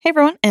Hey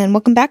everyone, and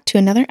welcome back to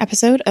another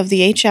episode of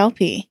the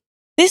HLP.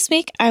 This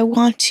week, I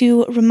want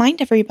to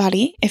remind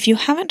everybody, if you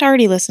haven't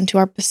already listened to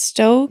our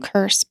Bestow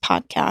Curse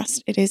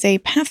podcast, it is a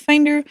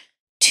Pathfinder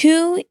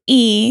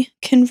 2E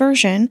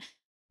conversion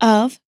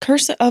of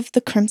Curse of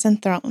the Crimson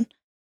Throne.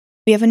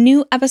 We have a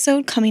new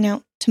episode coming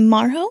out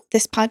tomorrow.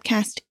 This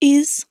podcast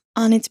is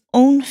on its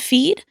own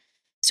feed,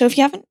 so if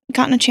you haven't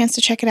gotten a chance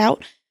to check it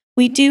out,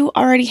 we do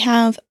already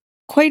have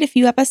quite a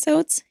few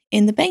episodes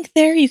in the bank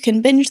there. You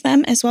can binge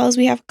them, as well as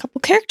we have a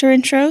couple character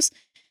intros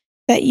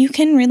that you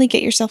can really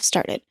get yourself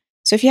started.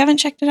 So if you haven't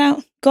checked it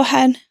out, go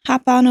ahead,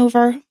 hop on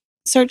over,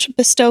 search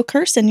Bestow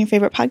Curse in your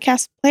favorite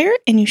podcast player,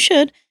 and you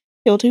should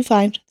be able to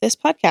find this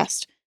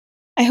podcast.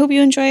 I hope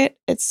you enjoy it.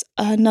 It's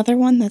another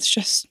one that's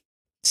just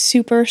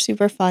super,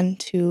 super fun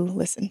to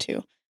listen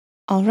to.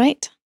 All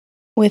right.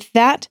 With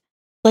that,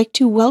 I'd like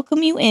to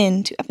welcome you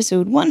in to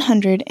episode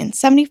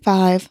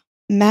 175,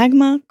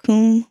 Magma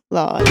Cum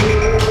Laude.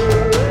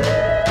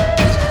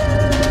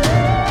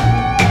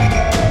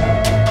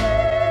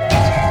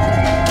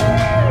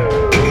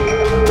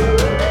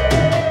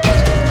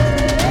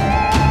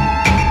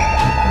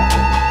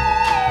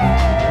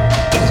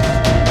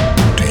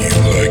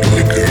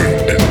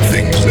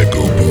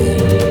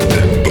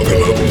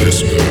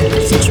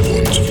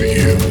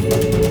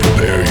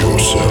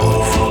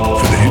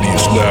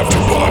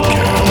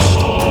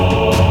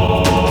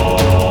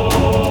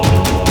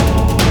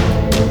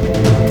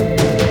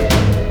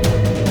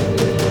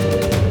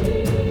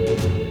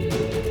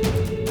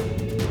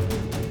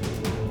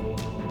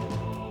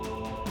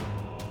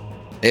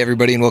 Hey,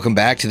 everybody, and welcome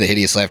back to the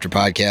Hideous Laughter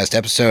Podcast,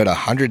 episode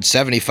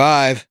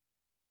 175.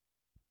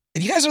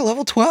 And you guys are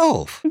level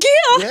 12.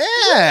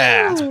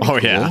 Yeah! Oh,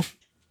 yeah.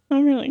 Cool.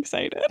 I'm really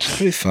excited.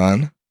 Pretty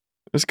fun.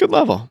 It's a good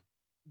level.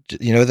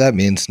 You know what that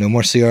means? No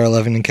more CR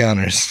 11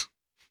 encounters.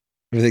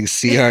 Everything's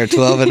CR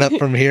 12 and up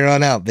from here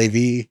on out,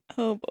 baby.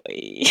 Oh,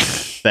 boy.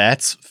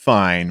 That's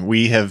fine.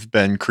 We have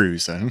been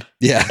cruising.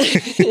 Yeah.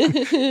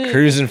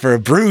 Cruising for a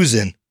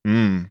bruising.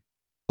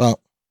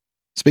 Well,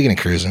 speaking of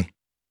cruising,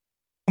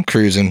 I'm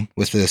cruising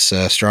with this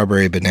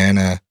strawberry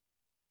banana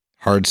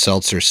hard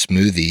seltzer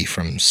smoothie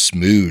from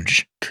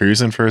Smooge.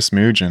 Cruising for a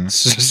smoogin'.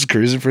 Just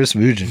cruising for a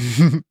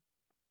smoogin'.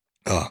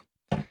 Oh,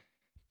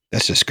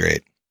 that's just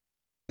great.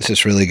 It's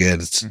just really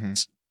good. It's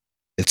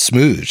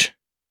Smooge.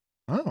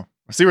 Oh,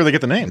 I see where they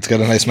get the name. It's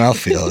got a nice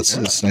mouthfeel.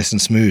 It's nice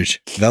and smooge,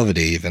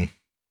 velvety even,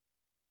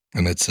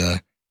 and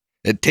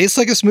it tastes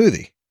like a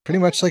smoothie, pretty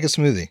much like a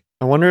smoothie.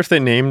 I wonder if they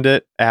named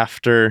it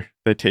after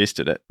they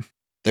tasted it.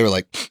 They were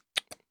like,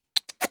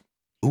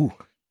 "Ooh,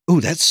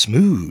 that's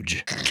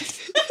Smooge."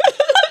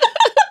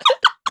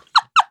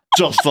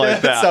 Just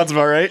like that. Sounds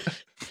about right.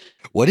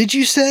 What did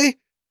you say?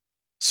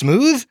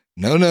 Smooth?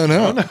 No.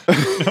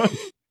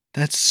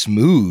 That's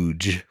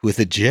Smooge with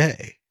a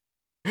J.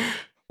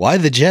 Why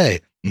the J?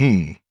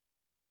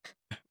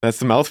 That's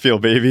the mouthfeel,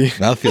 baby.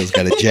 Mouthfeel's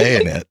got a J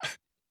in it.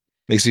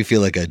 Makes me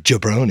feel like a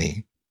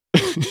jabroni.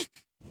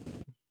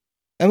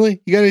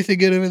 Emily, you got anything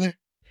good over there?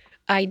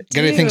 I do.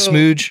 Got anything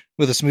Smooge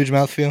with a Smooge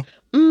mouthfeel?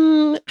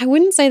 I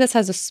wouldn't say this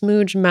has a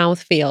smooge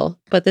mouthfeel,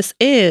 but this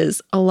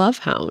is a love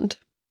hound.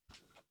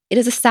 It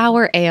is a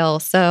sour ale,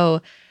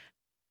 so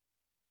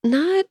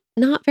not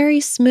very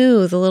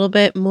smooth, a little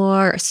bit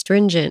more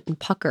astringent and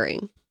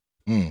puckering.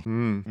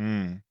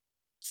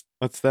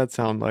 What's that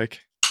sound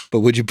like?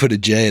 But would you put a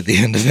J at the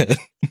end of it?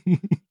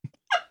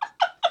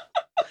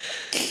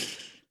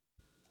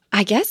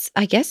 I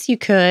guess you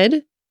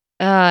could.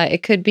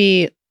 It could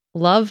be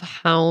love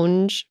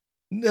hound.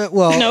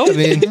 Well, Nope. I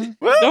mean,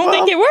 Don't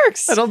think it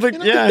works. I don't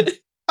think, yeah.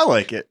 I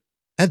like it.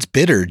 that's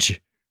bitterge.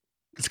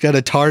 It's got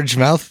a targe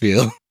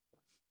mouthfeel.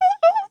 I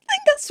don't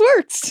think this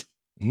works.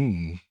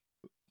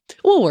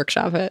 We'll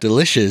workshop it.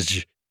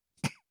 Delicious.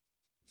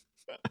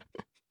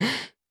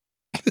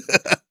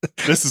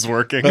 This is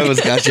working. That was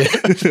gotcha.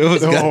 That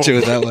was gotcha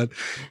with that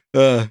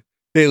one.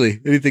 Haley,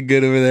 anything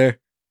good over there?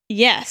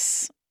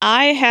 Yes.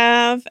 I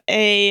have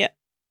a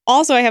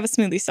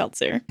smoothie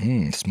seltzer.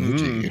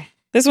 Smoothie.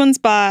 This one's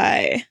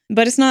but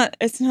it's not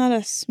a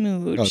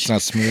smooge. Oh, it's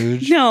not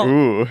Smooge? No,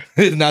 Ooh.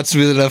 It's not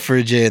smooth enough for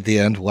a J at the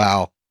end.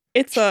 Wow.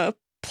 it's a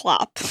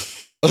plop.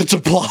 Oh, it's a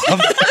plop.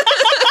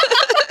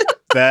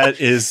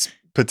 That is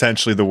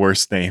potentially the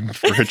worst name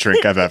for a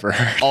drink I've ever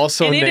heard.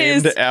 Also And it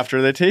named is-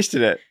 after they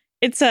tasted it.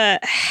 It's a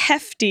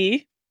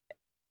hefty,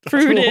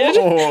 fruited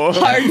Oh.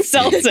 hard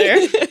seltzer.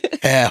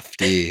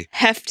 Hefty.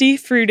 Hefty,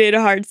 fruited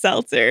hard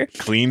seltzer.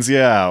 Cleans you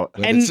out.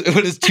 When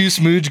it's too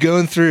Smooge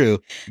going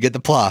through, you get the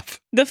plop.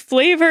 The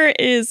flavor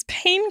is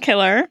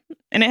painkiller,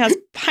 and it has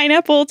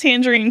pineapple,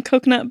 tangerine,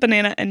 coconut,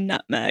 banana, and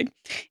nutmeg.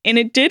 And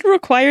it did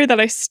require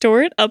that I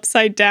store it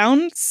upside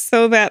down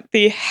so that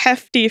the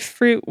hefty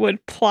fruit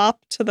would plop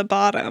to the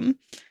bottom,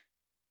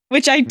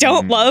 which I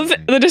don't love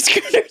the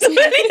descriptors of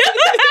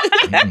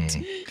any of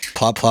that.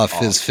 Plop, plop,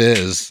 fizz,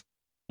 fizz.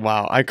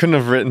 Wow, I couldn't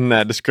have written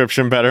that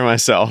description better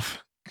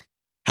myself.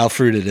 How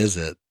fruited is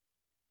it?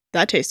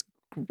 That tastes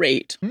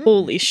great.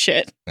 Holy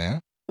shit. Yeah?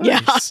 Yeah,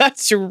 Nice.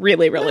 that's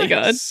really, really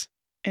good. Nice.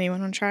 Anyone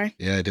want to try?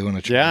 Yeah, I do want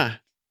to try. Yeah.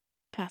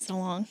 Pass it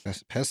along.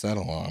 Pass that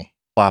along.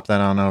 Plop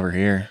that on over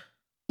here.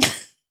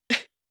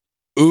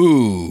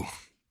 Ooh.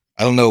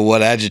 I don't know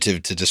what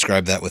adjective to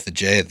describe that with a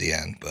J at the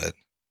end, but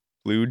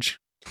Luge.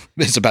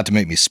 it's about to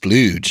make me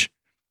splooge.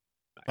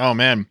 Oh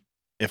man,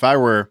 if I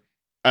were,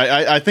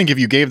 I think if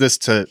you gave this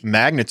to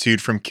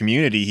Magnitude from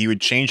Community, he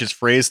would change his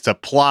phrase to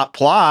plop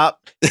plop.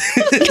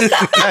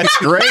 That's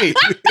great.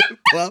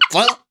 Plop,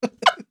 plop.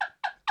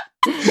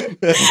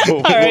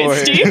 All right,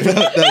 Steve.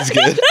 That's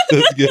good.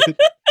 That's good.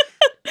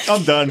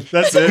 I'm done.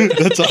 That's it.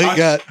 That's all you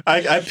got.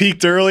 I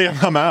peaked early.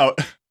 I'm out.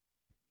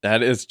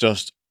 That is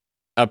just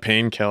a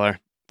painkiller.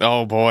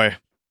 Oh boy.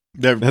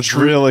 That's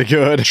Tru- really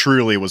good.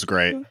 Truly was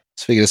great.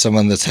 Speaking of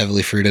someone that's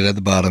heavily fruited at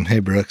the bottom, hey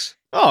Brooks,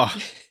 Oh,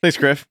 thanks,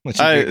 Griff. what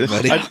you drinking,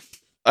 buddy?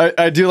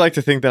 I do like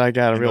to think that I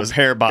got a real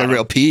pear A bottom.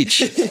 real peach,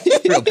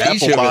 real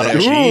peach Apple over bottom.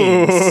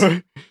 there.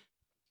 Ooh.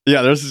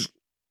 Yeah, there's.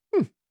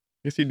 I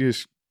guess you do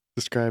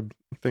describe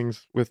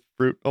things with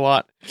fruit a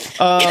lot.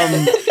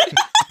 I'm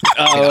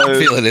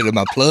feeling it in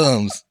my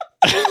plums.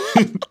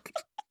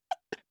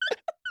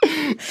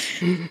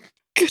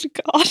 Good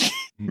God.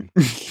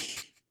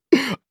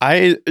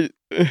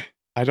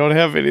 I don't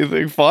have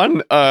anything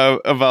fun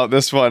about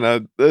this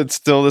one. It's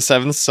still the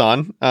Seventh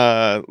Son,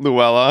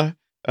 Luella,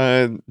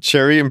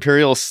 Cherry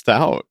Imperial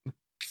Stout.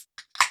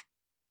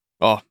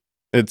 Oh,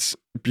 it's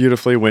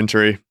beautifully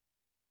wintry.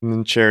 And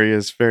then cherry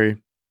is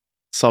very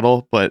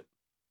subtle, but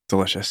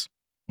delicious.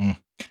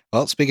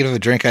 Well, speaking of a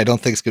drink, I don't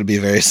think it's going to be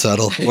very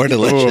subtle or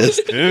delicious.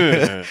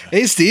 Ugh.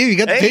 Hey, Steve, you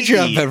got the Hey.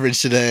 Patreon beverage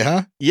today,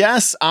 huh?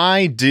 Yes,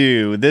 I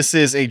do. This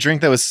is a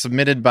drink that was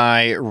submitted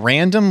by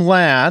Random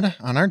Lad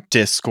on our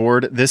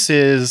Discord.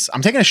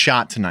 I'm taking a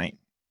shot tonight.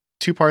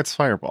 2 parts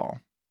Fireball,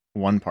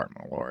 1 part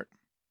Malort.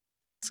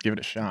 Let's give it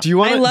a shot. Do you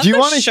want I love to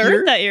the shirt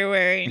hear? that you're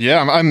wearing.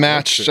 Yeah, I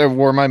matched. I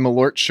wore my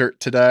Malort shirt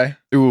today.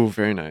 Ooh,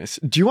 very nice.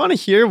 Do you want to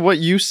hear what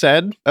you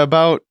said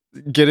about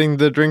getting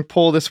the drink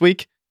poll this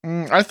week?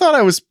 I thought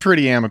I was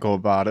pretty amicable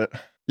about it.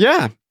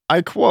 Yeah,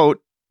 I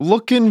quote,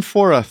 looking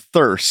for a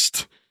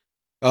thirst.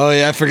 Oh,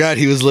 yeah, I forgot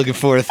he was looking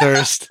for a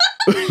thirst.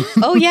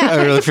 Oh yeah, I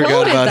really forgot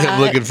quoted about him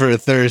that. looking for a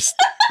thirst.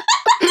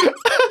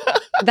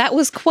 That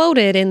was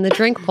quoted in the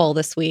drink poll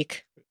this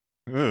week.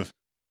 Ugh.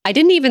 I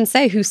didn't even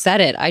say who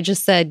said it. I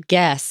just said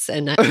guess,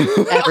 and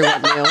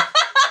everyone knew.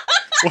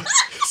 I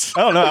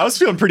don't know. I was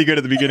feeling pretty good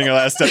at the beginning of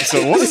last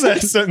episode. What does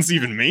that sentence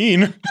even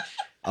mean?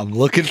 I'm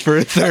looking for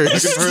a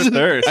thirst. Looking for a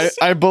thirst.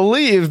 I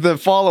believe the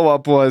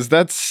follow-up was,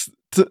 that's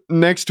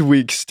next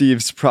week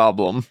Steve's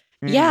problem.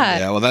 Yeah,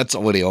 Yeah, well, that's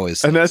what he always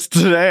says. And that's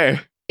today.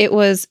 it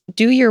was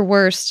do your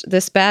worst.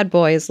 This bad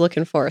boy is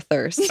looking for a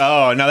thirst.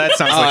 Oh, no, that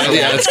sounds like Oh,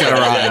 yeah, it's got to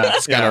rhyme. Yeah,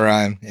 It's got to yeah.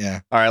 rhyme. Yeah.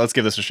 All right, let's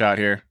give this a shot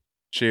here.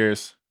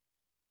 Cheers.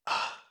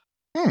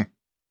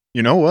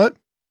 You know what?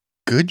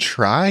 Good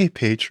try,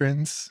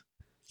 patrons.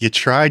 You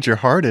tried your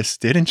hardest,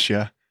 didn't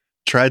you?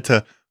 Tried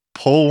to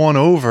pull one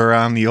over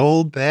on the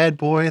old bad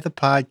boy of the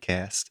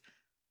podcast.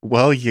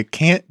 Well, you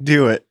can't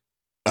do it.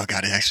 Oh,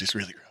 God, it actually is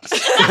really gross.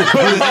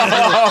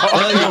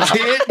 Well, you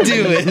can't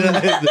do it.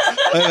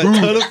 I have a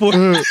ton of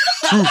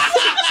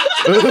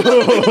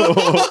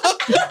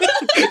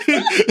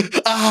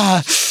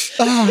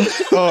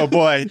Oh,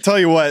 boy. Tell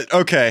you what.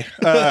 Okay,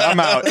 I'm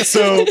out.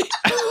 So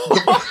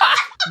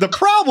the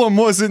problem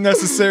wasn't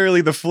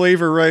necessarily the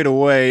flavor right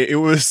away. It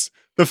was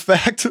the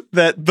fact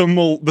that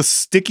the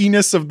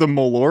stickiness of the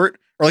Malort,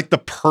 or like the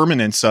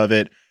permanence of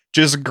it,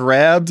 just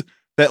grabbed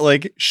that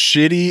like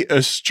shitty,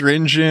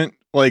 astringent,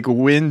 like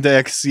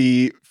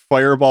Windexy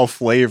Fireball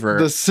flavor.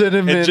 The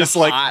cinnamon It just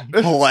like hot.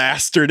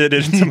 plastered it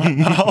into my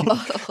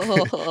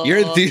mouth. Your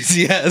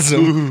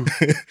enthusiasm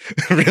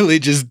really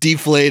just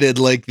deflated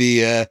like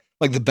the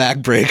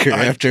backbreaker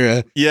after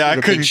a Yeah, I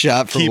big couldn't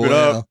shot from keep it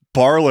Loyal. up.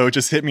 Barlow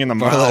just hit me in the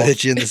Barlow mouth.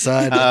 hit you in the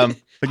side.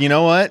 But you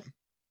know what?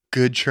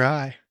 Good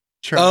try.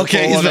 Try to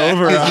Okay, pull he's one back.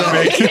 over He's on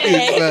back. me.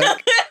 He's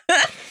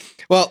back.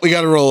 Well, we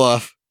got to roll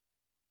off.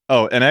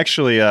 Oh, and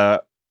actually, I'm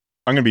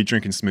gonna be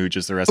drinking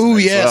smooches the rest of Oh the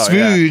night. yeah, as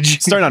well.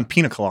 smooge. Start on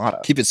pina colada.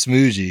 Keep it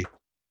smoogey.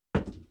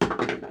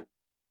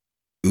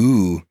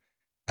 Ooh,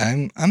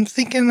 I'm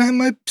thinking I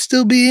might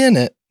still be in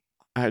it.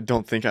 I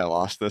don't think I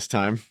lost this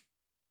time.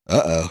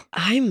 Uh-oh.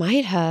 I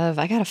might have.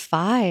 I got a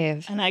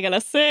 5. And I got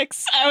a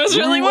 6. I was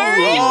really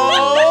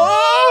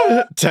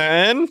worried.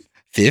 10.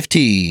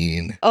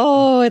 15.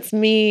 Oh, it's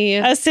me.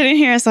 I was sitting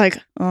here, I was like,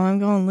 oh, I'm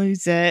going to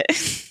lose it.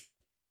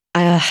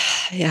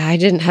 Yeah, I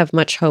didn't have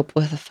much hope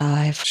with a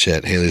 5.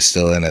 Shit, Haley's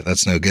still in it.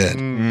 That's no good.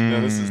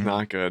 No, this is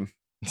not good.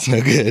 It's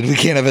no good. We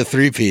can't have a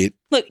three-peat.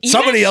 Look, you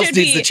Somebody guys else should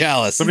needs be the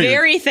chalice.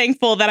 very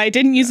thankful that I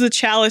didn't use the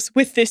chalice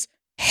with this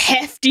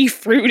hefty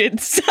fruited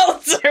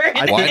seltzer.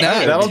 Why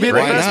not? That'll be the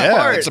Why best not?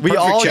 part. It's a We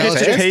perfect all get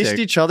to challenge. taste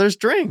each other's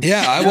drinks.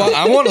 Yeah,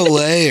 I want a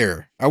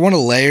layer. I want a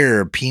layer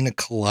of pina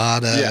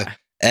colada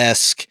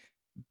esque,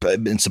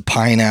 and some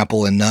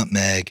pineapple and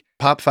nutmeg.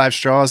 Pop 5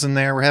 straws in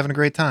there. We're having a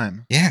great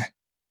time. Yeah,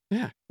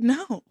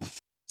 No.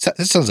 that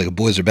sounds like a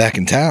boys are back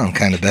in town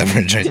kind of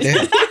beverage right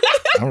there.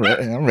 I'm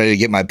ready to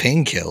get my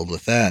ping killed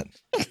with that.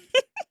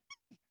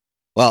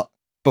 Well,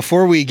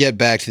 before we get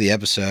back to the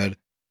episode,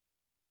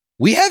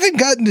 we haven't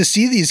gotten to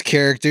see these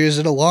characters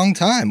in a long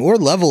time or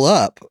level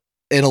up.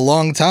 in a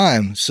long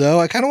time. So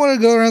I kind of want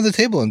to go around the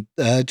table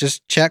and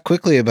just chat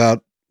quickly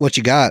about what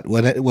you got.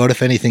 What,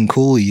 if anything,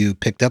 cool you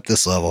picked up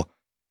this level?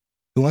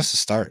 Who wants to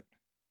start?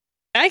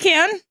 I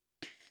can.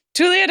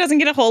 Julia doesn't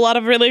get a whole lot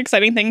of really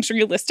exciting things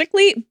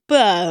realistically,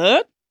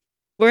 but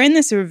we're in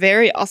this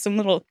very awesome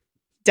little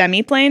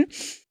demi-plane,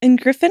 and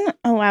Griffin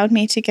allowed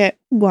me to get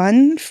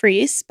 1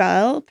 free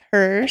spell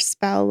per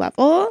spell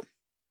level.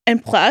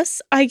 And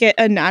plus, I get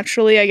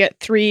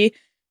 3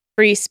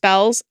 free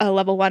spells, a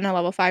level 1, a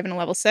level 5, and a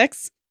level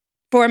 6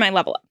 for my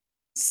level up.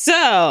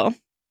 So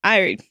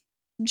I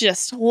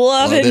just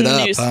loving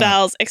the new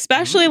spells,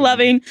 especially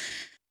loving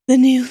the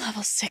new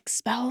level 6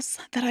 spells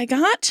that I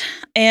got.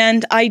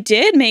 And I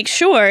did make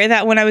sure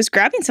that when I was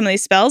grabbing some of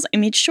these spells, I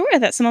made sure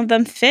that some of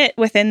them fit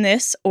within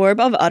this Orb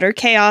of Utter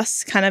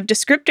Chaos kind of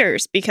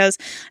descriptors, because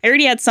I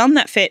already had some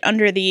that fit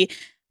under the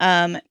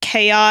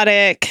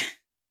chaotic,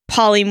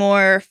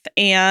 polymorph,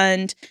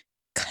 and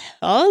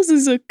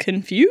causes a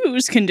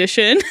confused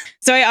condition.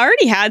 So I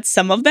already had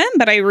some of them,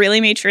 but I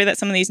really made sure that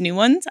some of these new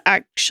ones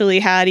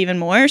actually had even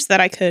more so that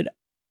I could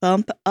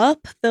bump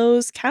up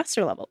those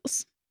caster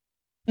levels.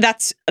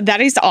 That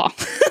is all.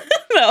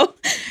 No,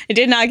 I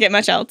did not get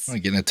much else. I'm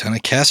getting a ton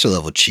of caster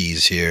level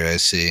cheese here, I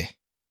see.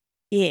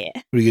 Yeah.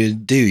 What are you going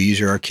to do? Use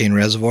your arcane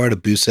reservoir to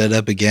boost that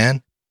up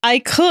again? I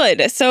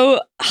could.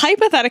 So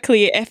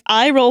hypothetically, if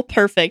I roll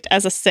perfect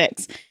as a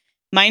 6,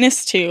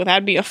 -2,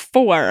 that'd be a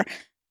 4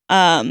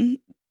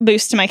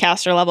 boost to my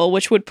caster level,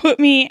 which would put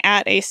me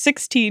at a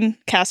 16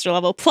 caster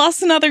level,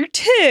 plus another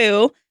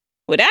 2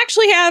 would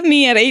actually have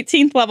me at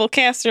 18th level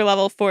caster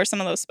level for some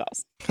of those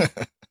spells.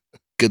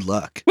 Good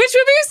luck. Which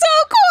would be so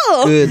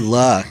cool. Good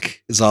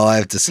luck is all I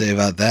have to say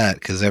about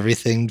that, because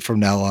everything from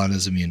now on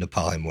is immune to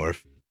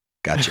polymorph.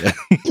 Gotcha.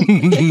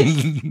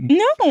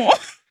 No.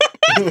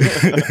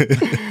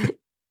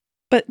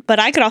 But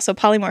I could also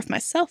polymorph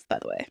myself, by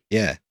the way.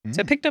 Yeah. So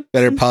I picked up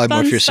Better some fun polymorph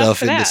stuff yourself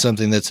for into that.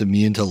 something that's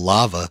immune to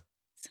lava.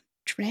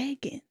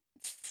 Dragons.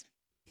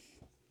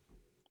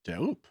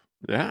 Dope.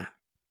 Yeah.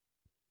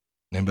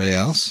 Anybody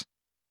else?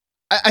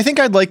 I think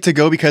I'd like to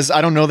go because I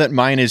don't know that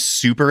mine is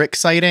super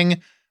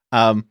exciting.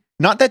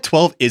 Not that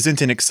 12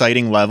 isn't an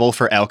exciting level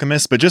for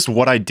Alchemist, but just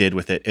what I did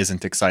with it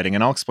isn't exciting,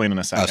 and I'll explain in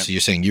a second. Oh, so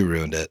you're saying you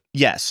ruined it?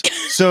 Yes.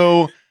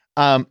 So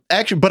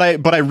actually,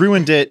 but I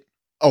ruined it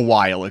a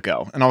while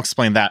ago, and I'll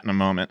explain that in a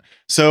moment.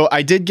 So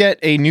I did get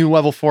a new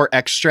level 4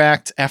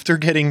 extract after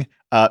getting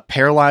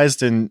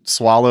paralyzed and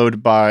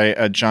swallowed by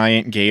a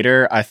giant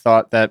gator. I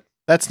thought that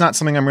that's not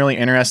something I'm really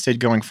interested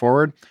going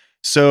forward.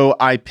 So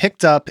I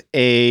picked up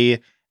a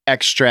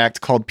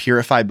extract called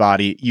Purify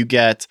Body. You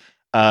get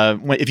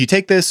if you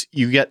take this,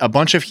 you get a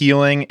bunch of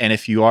healing, and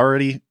if you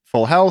already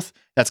full health,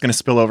 that's going to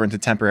spill over into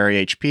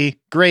temporary HP.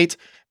 Great.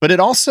 But it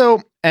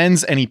also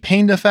ends any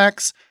pain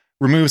effects,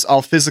 removes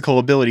all physical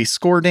ability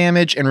score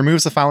damage, and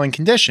removes the following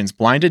conditions: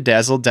 blinded,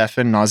 dazzled,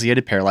 deafened,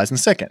 nauseated, paralyzed, and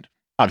sickened.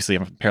 Obviously,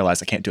 if I'm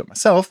paralyzed, I can't do it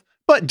myself,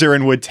 but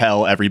Durin would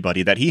tell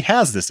everybody that he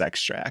has this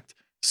extract.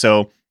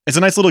 So it's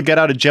a nice little get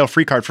out of jail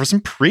free card for some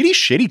pretty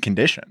shitty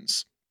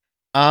conditions.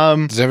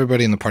 Does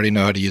everybody in the party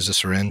know how to use a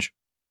syringe?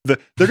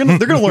 They're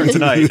gonna learn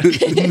tonight.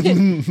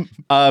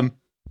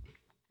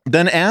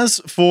 Then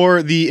as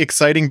for the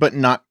exciting but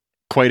not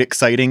quite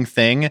exciting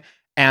thing,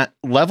 at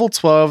level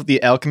 12,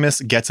 the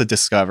Alchemist gets a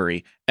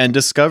discovery. And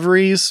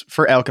discoveries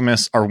for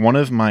Alchemists are one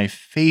of my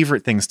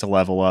favorite things to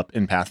level up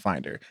in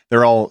Pathfinder.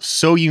 They're all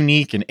so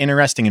unique and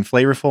interesting and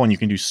flavorful, and you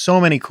can do so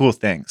many cool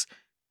things.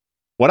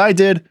 What I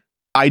did,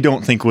 I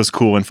don't think was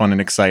cool and fun and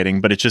exciting,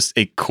 but it's just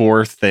a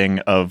core thing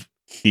of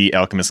the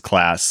Alchemist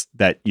class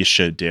that you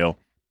should do.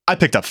 I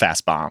picked up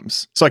fast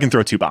bombs, so I can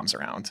throw 2 bombs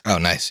around. Oh,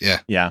 nice. Yeah.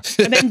 Yeah.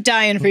 I've been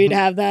dying for you to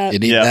have that. You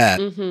need Yeah. that.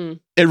 Mm-hmm.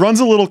 It runs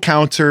a little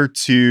counter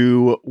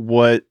to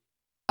what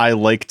I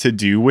like to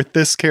do with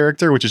this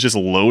character, which is just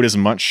load as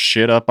much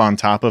shit up on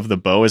top of the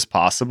bow as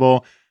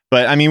possible.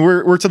 But I mean,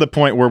 we're to the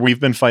point where we've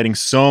been fighting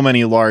so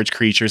many large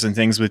creatures and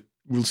things with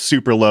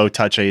super low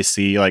touch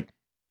AC. Like,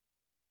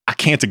 I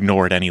can't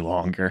ignore it any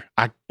longer.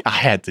 I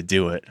had to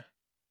do it.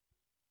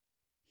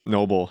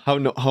 Noble. How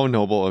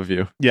noble of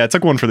you. Yeah, it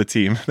took one for the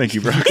team. Thank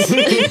you, Brooks.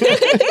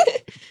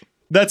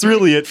 That's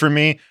really it for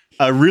me.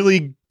 A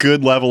really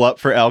good level up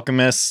for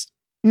Alchemists.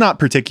 Not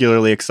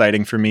particularly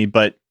exciting for me,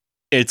 but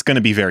it's going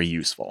to be very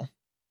useful.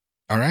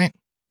 All right.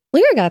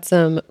 Lyra got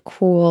some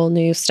cool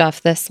new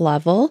stuff this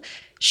level.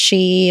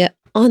 She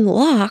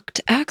unlocked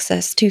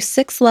access to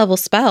 6 level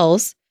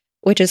spells,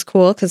 which is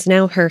cool because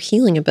now her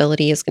healing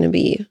ability is going to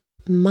be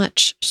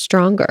much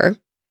stronger,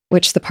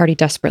 which the party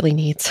desperately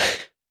needs.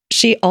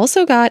 She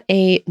also got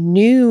a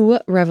new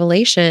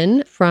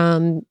revelation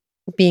from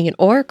being an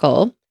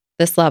oracle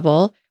this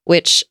level,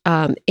 which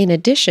in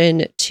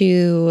addition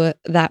to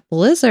that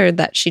blizzard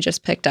that she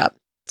just picked up,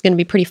 it's going to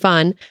be pretty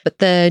fun. But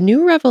the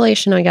new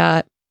revelation I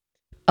got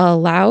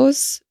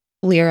allows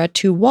Lyra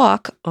to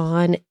walk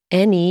on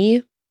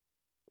any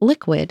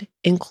liquid,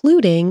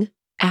 including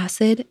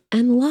acid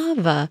and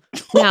lava.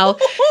 Now,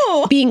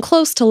 being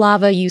close to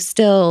lava, you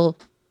still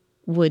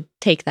would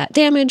take that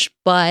damage,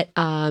 but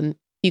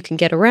you can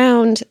get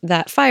around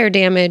that fire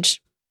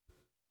damage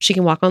she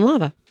can walk on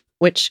lava,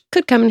 which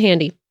could come in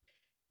handy.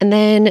 And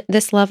then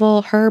this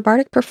level, her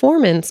bardic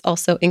performance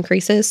also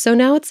increases. So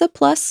now it's a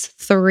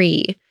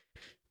 +3, which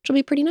will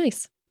be pretty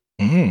nice.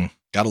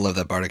 Gotta love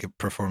that bardic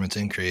performance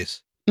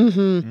increase.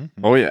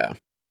 Oh, yeah.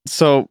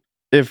 So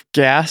if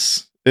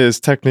gas is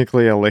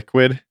technically a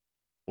liquid,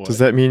 does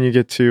that mean you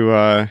get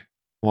to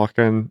walk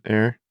on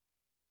air?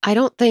 I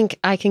don't think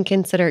I can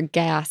consider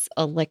gas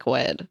a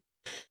liquid.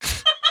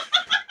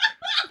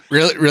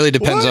 Really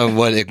depends on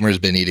what Ikmer's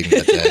been eating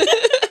that day.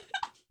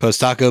 Post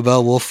Taco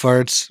Bell wolf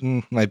farts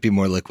might be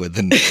more liquid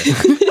than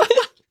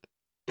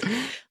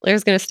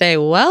Lair's going to stay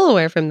well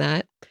away from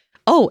that.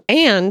 Oh,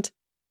 and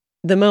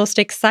the most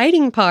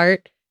exciting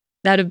part,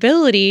 that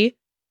ability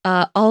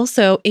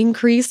also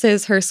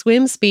increases her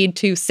swim speed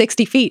to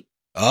 60 feet.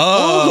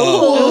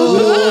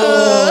 Oh!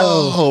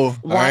 All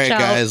right, Watch out.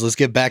 guys, let's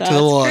get back to the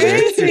That's water.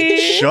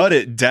 crazy. Shut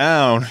it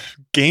down.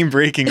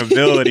 Game-breaking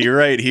ability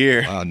right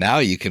here. Wow, now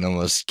you can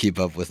almost keep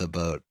up with a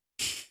boat.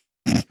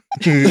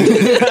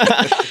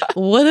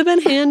 Would have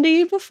been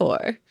handy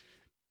before.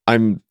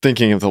 I'm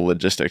thinking of the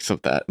logistics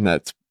of that, and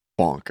that's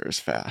bonkers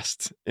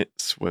fast.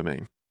 It's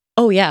swimming.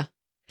 Oh, yeah.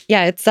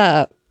 Yeah, it's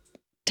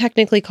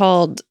technically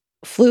called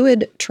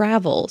fluid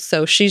travel.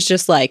 So she's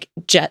just like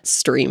jet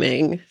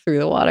streaming through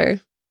the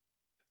water.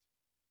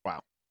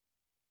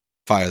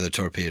 Fire the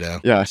torpedo.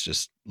 Yeah. It's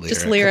just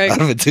Just lyric.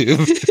 out of a tube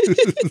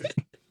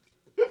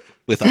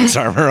with ice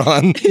armor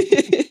on.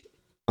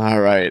 All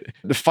right.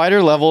 The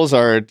fighter levels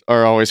are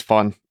always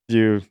fun.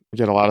 You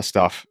get a lot of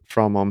stuff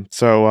from them.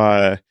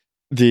 So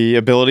the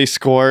ability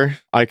score,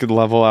 I could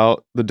level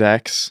out the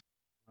dex.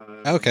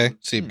 Okay,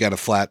 so you've got a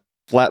flat.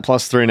 Flat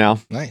 +3 now.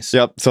 Nice.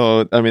 Yep.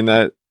 So, I mean,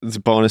 that is a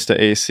bonus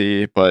to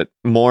AC, but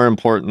more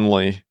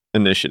importantly,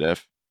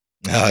 initiative.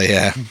 Oh,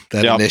 yeah.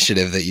 That Yep.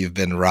 initiative that you've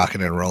been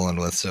rocking and rolling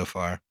with so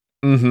far.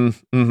 You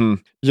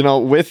know,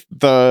 with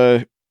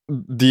the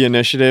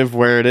initiative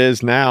where it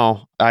is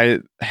now, I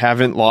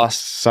haven't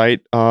lost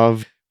sight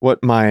of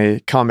what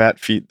my combat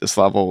feat this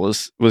level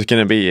was going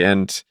to be,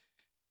 and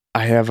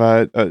I have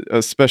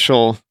a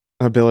special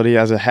ability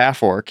as a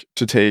half orc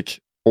to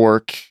take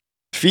orc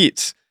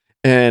feats,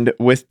 and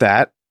with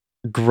that,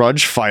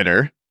 grudge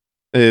fighter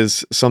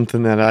is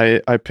something that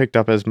I picked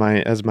up as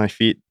my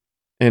feat,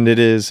 and it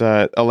is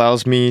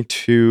allows me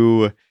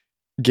to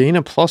gain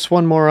a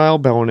 +1 morale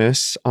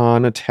bonus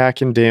on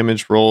attack and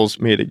damage rolls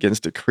made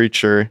against a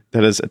creature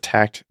that has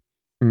attacked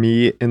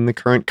me in the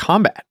current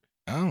combat.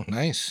 Oh,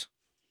 nice.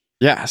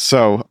 Yeah,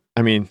 so,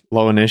 I mean,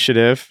 low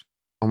initiative.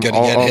 Gonna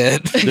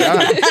get hit.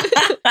 Yeah.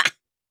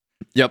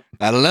 Yep.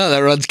 I don't know. That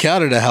runs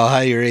counter to how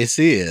high your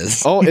AC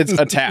is. Oh, it's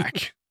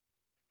attack.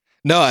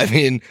 No, I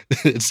mean,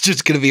 it's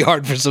just going to be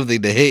hard for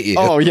something to hit you.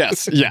 Oh,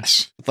 yes.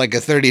 With like a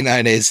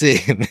 39 AC,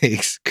 it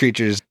makes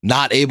creatures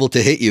not able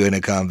to hit you in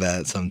a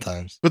combat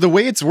sometimes. But the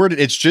way it's worded,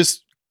 it's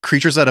just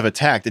creatures that have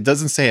attacked. It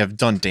doesn't say have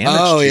done damage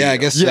Oh, to yeah, you. I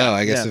guess Yeah, so.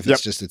 I guess yeah. if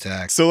it's just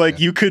attack. So,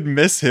 like, you could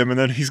miss him, and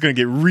then he's going to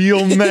get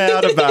real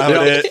mad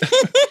about it.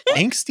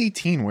 Angsty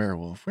teen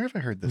werewolf. Where have I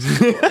heard this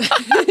before?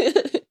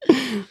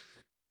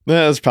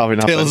 That's probably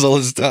not Tales all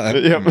his time.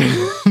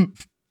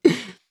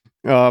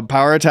 Yep.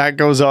 Power attack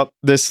goes up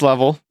this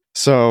level.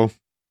 So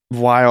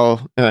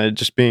while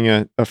just being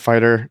a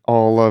fighter,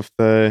 all of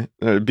the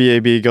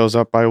BAB goes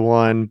up by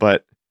 1,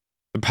 but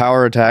the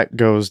power attack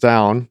goes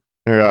down,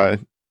 or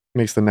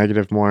makes the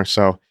negative more.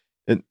 So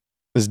it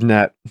is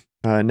net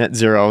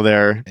 0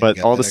 there, And but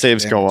you got all that the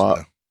saves extra go damage,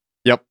 up.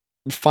 Yep.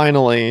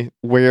 Finally,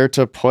 where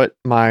to put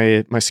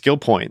my skill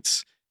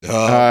points. though.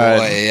 Oh,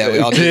 boy. Yeah, we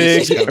all knew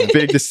this was coming.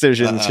 big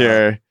decisions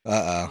here.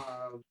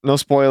 Uh-oh. No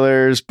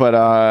spoilers,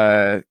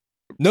 but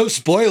No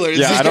spoilers.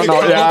 Yeah, This I don't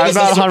gonna know. come Yeah, up I'm as a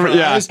not 100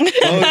 yeah. surprise.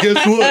 Oh,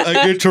 guess what? I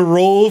get to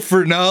roll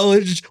for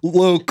knowledge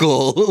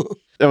local.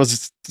 that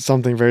was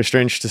something very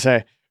strange to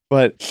say.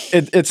 But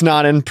it's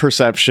not in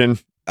perception.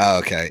 Oh,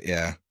 okay,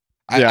 yeah.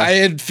 Yeah. I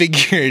had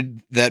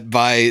figured that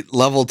by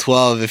level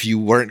 12, if you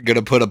weren't going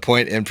to put a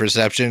point in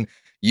perception,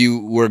 you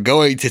were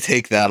going to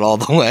take that all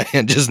the way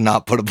and just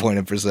not put a point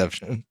in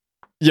perception.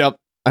 Yep.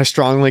 I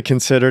strongly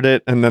considered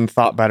it and then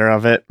thought better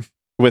of it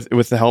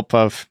with the help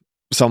of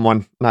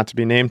someone not to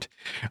be named.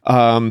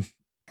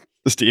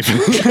 Steve.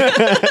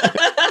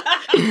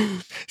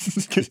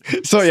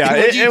 So yeah,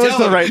 it was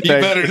the right thing.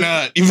 You better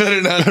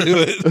not do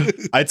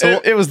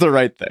it. It was the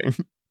right thing.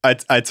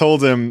 I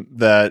told him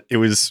that it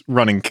was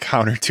running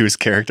counter to his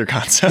character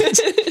concept.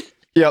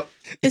 Yep.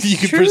 It's If you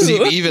could true.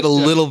 perceive even a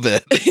little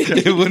bit,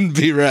 it wouldn't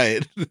be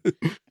right.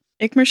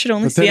 Ikmer should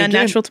only But then see on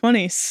again- natural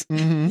 20s.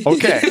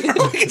 Okay.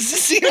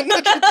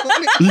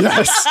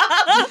 Yes.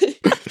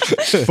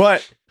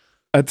 But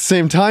at the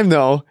same time,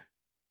 though,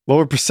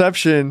 lower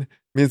perception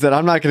means that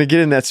I'm not going to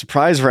get in that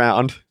surprise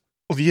round.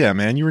 Well, yeah,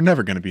 man, you were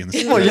never going to be in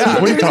this. Well, yeah.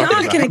 What are you You're talking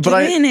not about? gonna But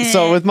get in it.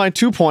 so with my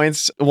 2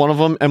 points, one of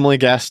them, Emily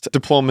guessed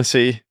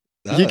diplomacy.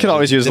 You could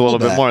always use a little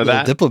bit more of Little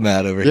that.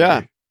 diplomat over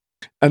Yeah. here.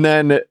 And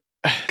then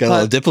Got a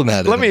little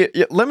diplomat. let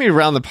me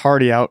round the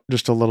party out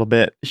just a little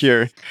bit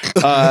here.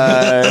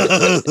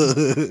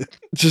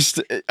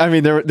 Just, I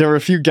mean, there were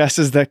a few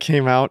guesses that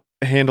came out.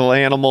 Handle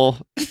animal.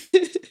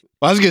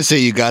 Well, I was going to say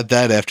you got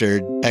that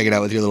after hanging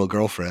out with your little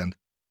girlfriend.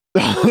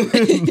 No,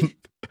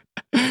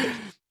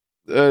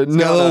 Got a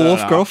little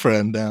wolf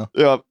girlfriend now.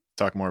 Yep.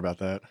 Talk more about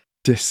that.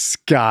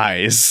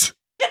 Disguise.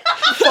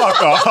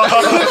 Fuck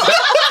off.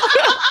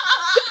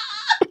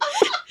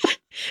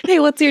 Hey,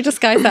 what's your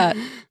disguise at?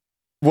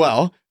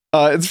 Well,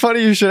 it's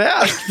funny you should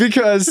ask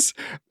because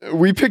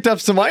we picked up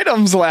some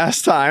items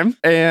last time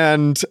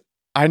and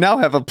I now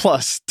have a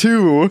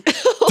 +2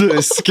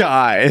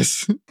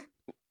 disguise.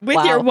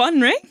 With your one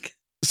rank?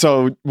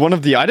 So one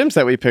of the items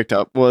that we picked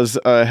up was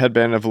a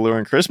headband of allure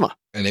and charisma.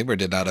 And Abra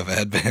did not have a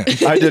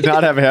headband. I did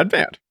not have a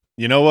headband.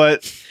 You know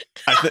what?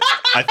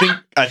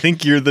 I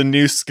think you're the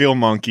new skill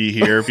monkey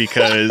here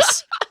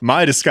because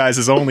my disguise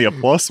is only a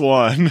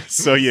 +1,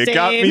 so you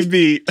got me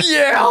beat.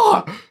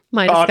 Yeah.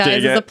 My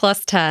disguise is a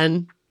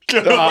 +10.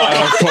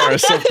 Of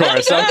course.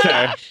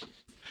 Okay.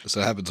 That's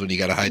what happens when you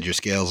got to hide your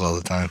scales all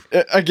the time.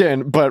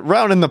 Again, but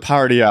rounding the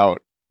party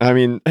out. I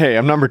mean, hey,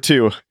 I'm number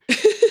 2.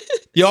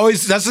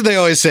 That's what they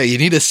always say. You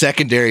need a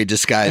secondary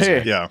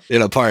disguiser Yeah.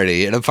 in a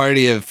party. In a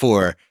party of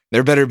 4,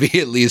 there better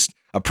be at least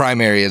a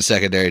primary and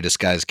secondary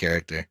disguise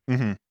character.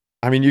 Mm-hmm.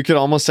 I mean, you could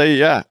almost say,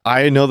 yeah,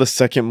 I know the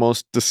second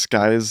most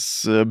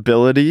disguise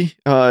ability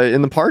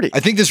in the party. I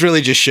think this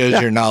really just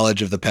shows your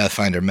knowledge of the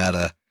Pathfinder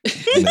meta.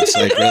 And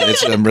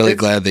I'm really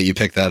glad that you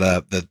picked that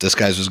up. That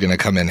disguise was going to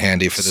come in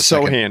handy for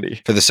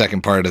the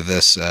second part of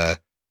this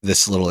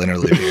this little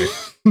interlude here.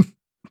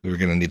 We were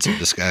going to need some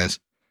disguise.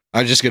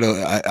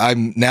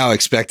 I'm now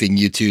expecting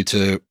you two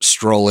to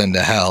stroll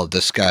into hell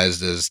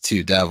disguised as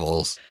 2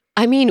 devils.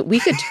 I mean, we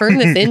could turn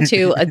this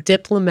into a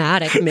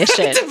diplomatic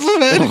mission.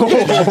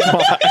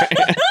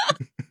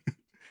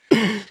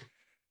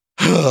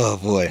 Oh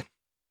boy.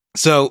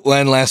 So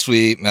when last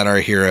we met our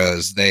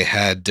heroes, they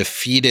had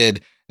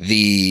defeated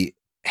the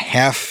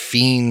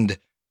half-fiend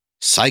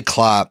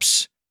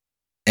Cyclops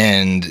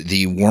and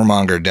the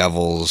Warmonger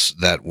devils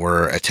that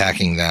were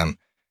attacking them.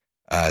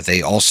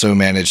 They also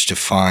managed to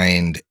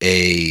find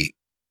a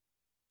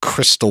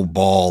crystal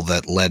ball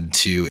that led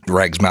to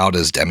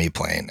Ragsmauda's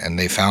demiplane, and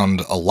they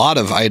found a lot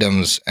of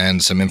items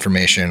and some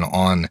information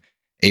on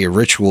a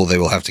ritual they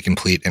will have to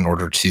complete in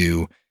order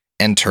to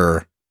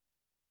enter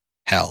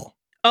hell.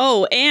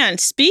 Oh, and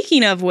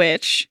speaking of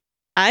which,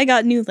 I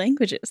got new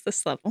languages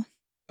this level.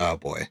 Oh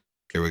boy,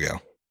 here we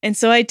go. And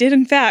so I did,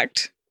 in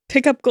fact,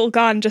 pick up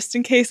Golgon just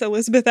in case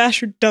Elizabeth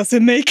Asher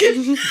doesn't make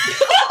it.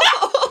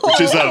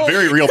 Which is a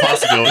very real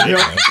possibility.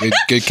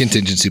 Good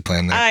contingency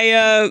plan there.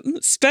 I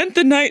spent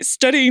the night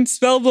studying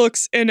spell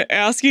books and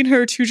asking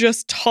her to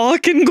just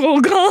talk in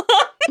Golgon.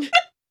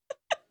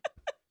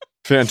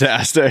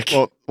 Fantastic.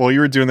 Well, while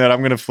you were doing that, I'm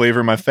going to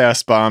flavor my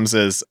fast bombs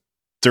as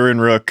Durin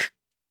Rook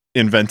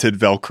invented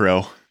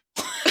Velcro.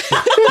 You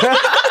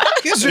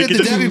guys were at the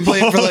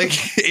demiplane for like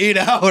 8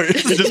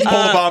 hours. You just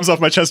pull the bombs off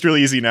my chest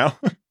really easy now.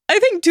 I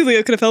think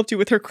Tulia could have helped you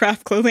with her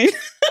craft clothing.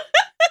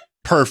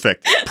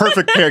 Perfect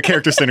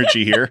character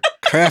synergy here.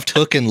 Craft,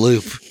 hook, and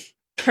loop.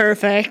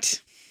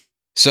 Perfect.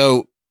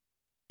 So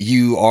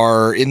you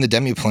are in the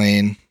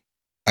demiplane,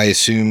 I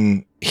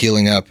assume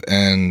healing up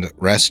and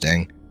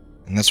resting,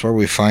 and that's where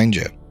we find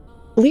you.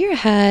 Lyra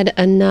had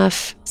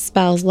enough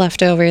spells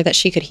left over that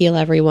she could heal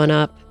everyone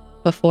up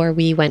before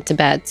we went to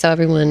bed, so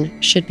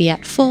everyone should be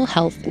at full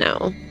health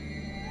now.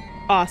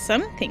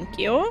 Awesome. Thank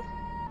you.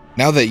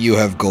 Now that you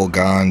have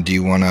Golgon, do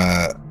you want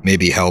to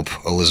maybe help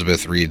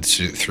Elizabeth read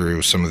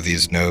through some of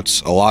these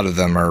notes? A lot of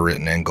them are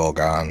written in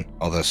Golgon,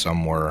 although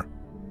some were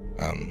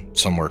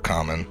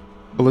common.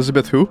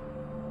 Elizabeth who?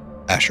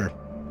 Asher.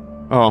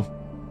 Oh,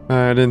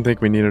 I didn't think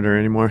we needed her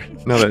anymore.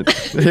 Now that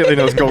Haley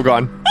knows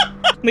Golgon.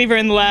 Leave her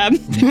in the lab.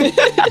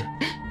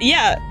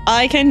 Yeah,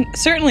 I can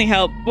certainly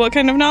help. What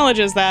kind of knowledge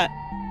is that?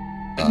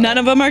 None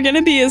of them are going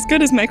to be as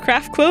good as my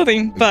craft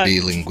clothing, but... Be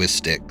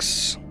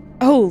linguistics.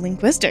 Oh,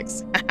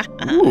 linguistics.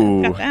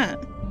 Ooh. Got that.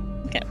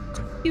 Okay,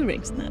 a few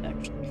ranks in that,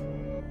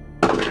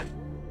 actually.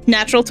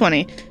 Natural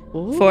 20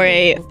 for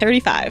a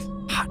 35.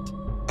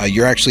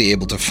 You're actually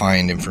able to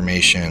find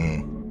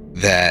information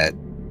that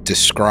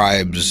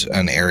describes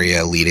an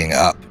area leading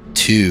up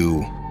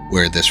to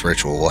where this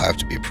ritual will have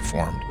to be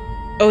performed.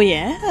 Oh,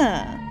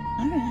 yeah.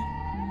 All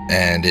right.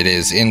 And it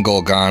is in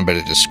Golgon, but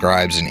it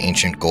describes an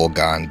ancient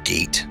Golgon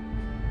gate.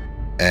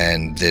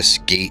 And this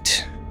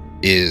gate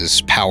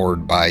is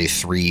powered by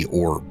 3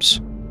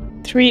 orbs.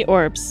 3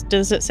 orbs.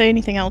 Does it say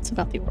anything else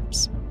about the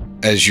orbs?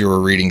 As you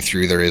were reading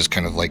through, there is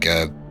kind of like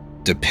a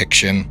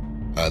depiction.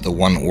 The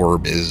one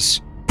orb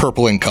is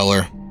purple in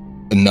color.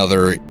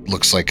 Another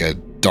looks like a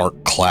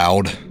dark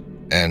cloud.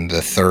 And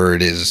the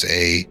third is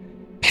a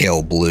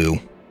pale blue.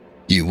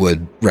 You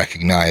would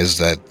recognize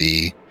that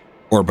the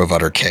orb of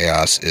utter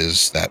chaos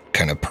is that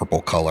kind of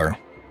purple color.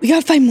 We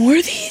gotta find more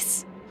of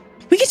these?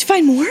 We get to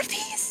find more of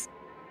these?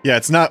 Yeah,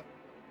 it's not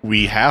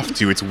we have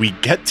to, it's we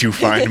get to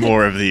find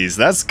more of these.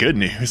 That's good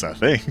news, I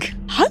think.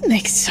 I'm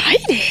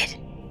excited.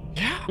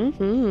 Yeah.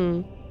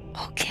 Mm-hmm.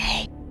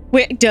 Okay.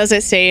 Wait, does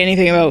it say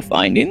anything about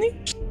finding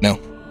these? No.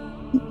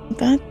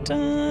 That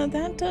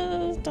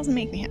doesn't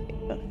make me happy.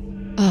 But...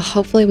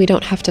 Hopefully we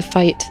don't have to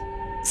fight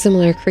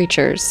similar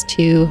creatures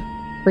to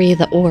free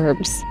the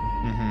orbs.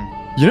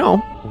 You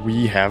know,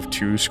 we have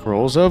 2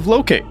 scrolls of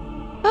locate.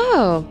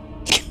 Oh,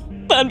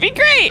 That'd be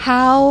great.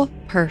 how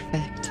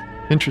perfect.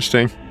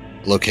 Interesting.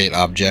 Locate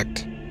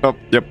object. Oh,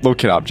 yep,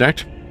 locate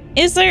object.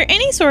 Is there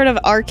any sort of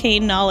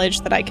arcane knowledge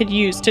that I could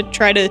use to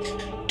try to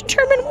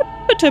determine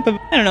what type of,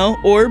 I don't know,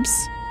 orbs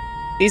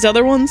these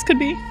other ones could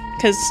be?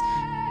 Because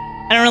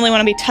I don't really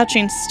want to be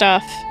touching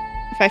stuff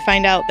if I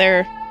find out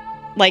they're,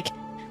 like,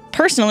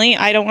 personally,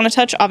 I don't want to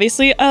touch,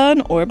 obviously,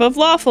 an orb of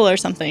lawful or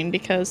something,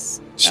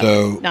 because that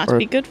would not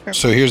be good for me.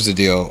 So here's the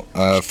deal.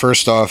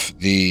 First off,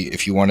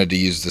 if you wanted to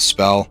use the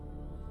spell,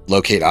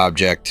 locate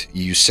object,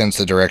 you sense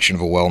the direction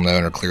of a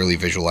well-known or clearly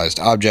visualized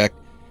object.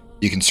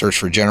 You can search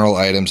for general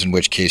items, in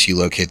which case you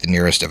locate the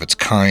nearest of its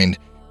kind,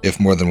 if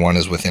more than one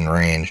is within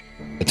range.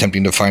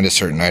 Attempting to find a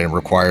certain item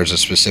requires a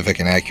specific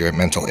and accurate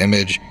mental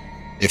image.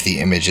 If the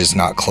image is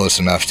not close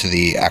enough to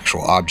the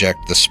actual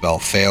object, the spell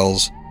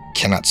fails.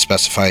 Cannot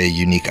specify a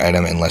unique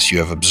item unless you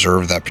have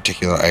observed that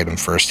particular item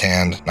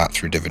firsthand, not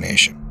through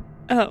divination.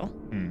 Oh.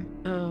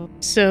 Oh.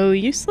 So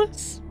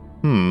useless?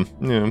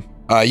 Yeah.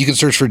 You can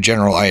search for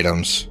general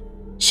items.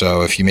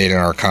 So if you made an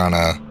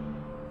arcana,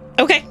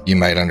 Okay. you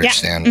might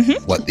understand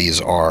what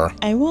these are.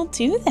 I will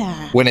do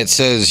that. When it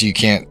says you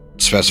can't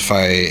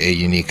specify a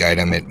unique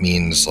item, it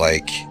means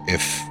like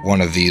if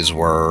one of these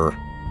were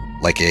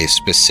like a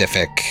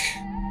specific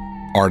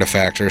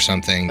artifact or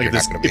something, Like you're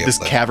this, not going to be if able this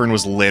to. cavern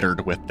was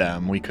littered with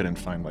them, we couldn't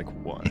find like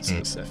one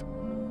specific.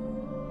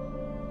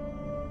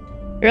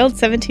 I rolled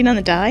 17 on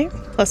the die,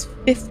 plus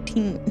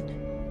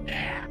 15.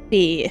 Yeah.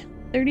 Be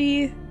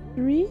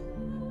 33?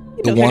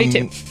 The No, one,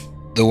 32.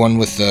 the one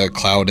with the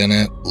cloud in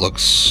it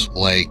looks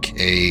like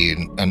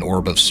an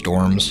orb of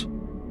storms.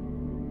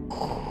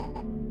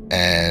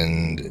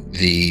 And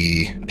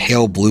the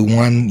pale blue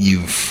one,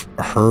 you've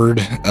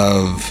heard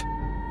of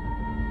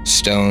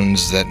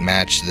stones that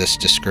match this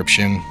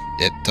description.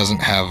 It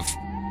doesn't have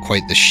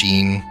quite the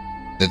sheen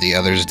that the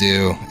others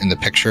do in the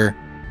picture.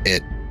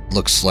 It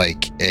looks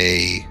like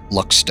a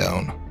luck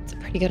stone. It's a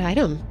pretty good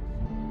item.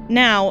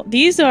 Now,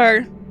 these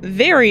are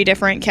very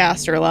different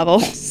caster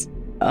levels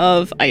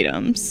of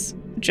items,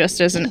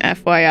 just as an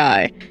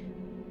FYI.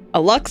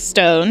 A luck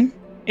stone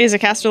is a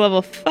caster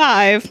level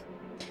 5.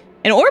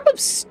 An orb of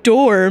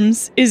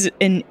storms is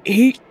an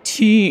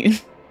 18.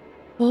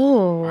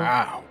 Oh.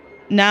 Wow.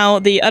 Now,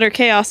 the utter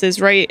chaos is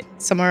right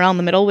somewhere around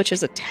the middle, which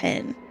is a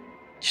 10.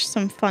 Just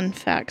some fun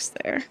facts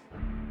there.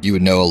 You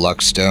would know a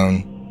luck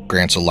stone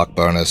grants a luck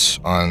bonus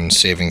on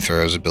saving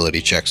throws,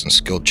 ability checks, and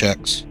skill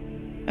checks.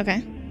 Okay.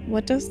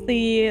 What does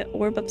the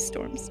orb of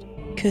storms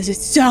do? Because it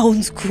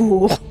sounds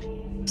cool.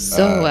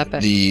 So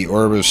epic. The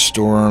orb of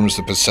storms,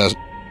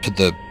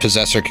 the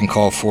possessor can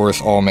call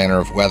forth all manner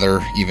of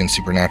weather, even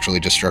supernaturally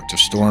destructive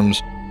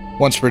storms.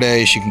 Once per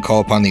day, she can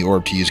call upon the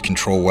orb to use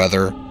control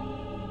weather.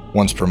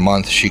 Once per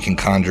month, she can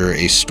conjure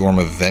a storm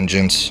of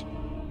vengeance.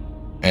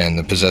 And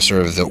the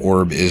possessor of the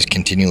orb is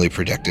continually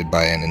protected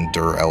by an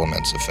endure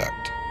elements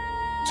effect.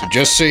 So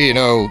just so you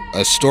know,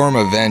 a storm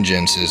of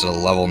vengeance is a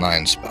level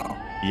 9 spell.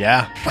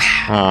 Yeah.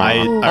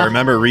 I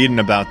remember reading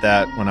about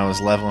that when I was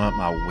leveling up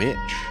my witch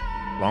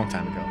a long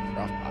time ago.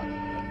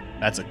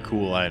 That's a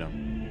cool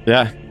item.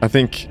 Yeah, I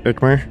think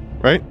Ikmar,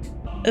 right?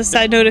 A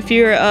side note, if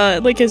you're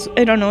as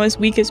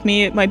weak as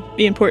me, it might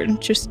be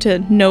important just to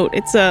note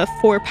it's a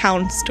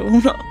 4-pound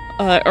stone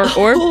or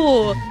orb.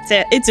 Oh.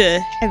 It's a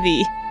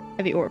heavy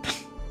orb.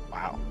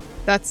 Wow.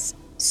 That's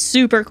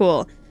super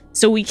cool.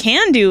 So we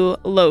can do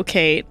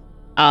locate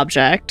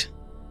object.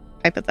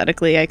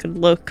 Hypothetically, I could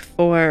look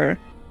for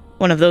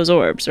one of those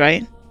orbs,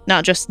 right?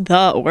 Not just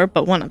the orb,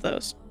 but one of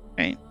those,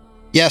 right?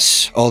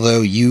 Yes,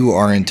 although you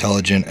are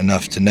intelligent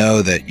enough to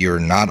know that you're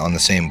not on the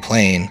same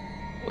plane.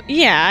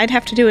 Yeah, I'd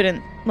have to do it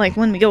in, like,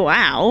 when we go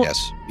out.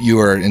 Yes, you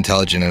are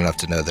intelligent enough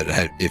to know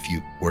that if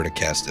you were to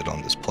cast it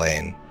on this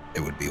plane, it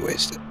would be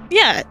wasted.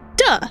 Yeah,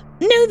 duh.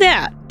 Knew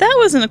that. That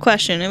wasn't a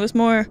question. It was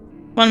more,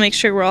 want to make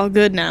sure we're all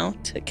good now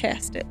to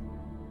cast it.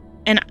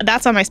 And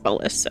that's on my spell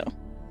list, so.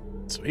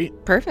 Sweet.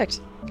 Perfect.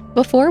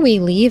 Before we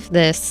leave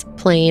this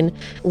plane,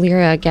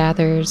 Lyra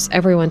gathers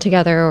everyone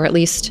together, or at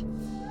least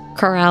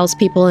corrals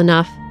people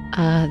enough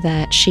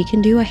that she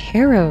can do a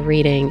hero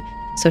reading.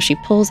 So she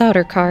pulls out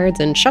her cards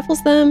and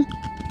shuffles them,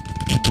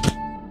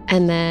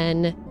 and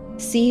then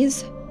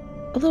sees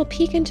a little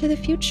peek into the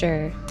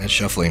future. That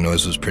shuffling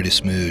noise was pretty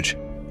smooth.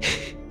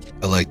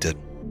 I liked it.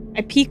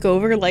 I peek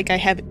over like I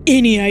have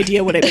any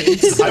idea what it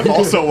means. I'm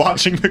also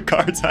watching the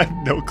cards. I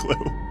have no clue.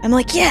 I'm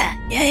like,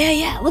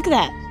 yeah. Look at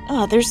that.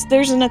 Oh,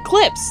 there's an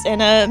eclipse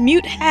and a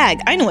mute hag.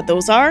 I know what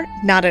those are.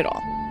 Not at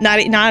all. Not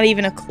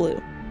even a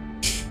clue.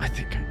 I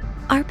think.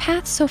 Our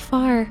path so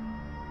far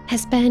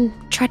has been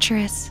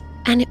treacherous,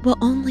 and it will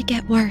only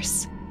get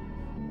worse.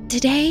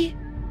 Today,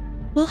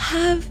 we'll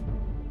have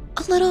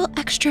a little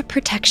extra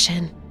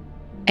protection.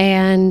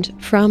 And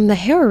from the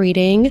hero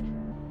reading,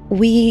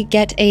 we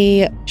get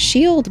a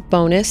shield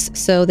bonus.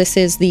 So this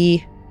is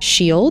the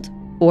shield,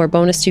 or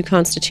bonus to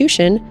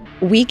Constitution.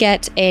 We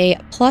get a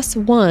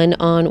 +1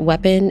 on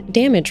weapon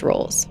damage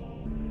rolls.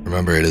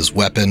 Remember, it is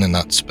weapon and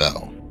not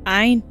spell.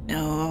 I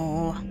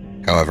know.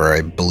 However,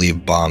 I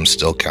believe bombs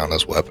still count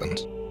as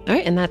weapons. All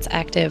right, and that's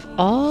active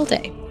all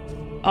day.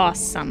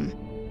 Awesome.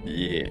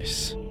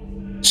 Yes.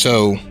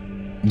 So,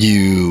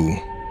 you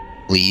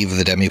leave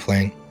the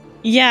demiplane?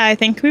 Yeah, I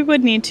think we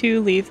would need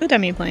to leave the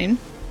demiplane.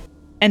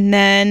 And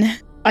then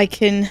I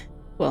can...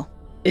 Well,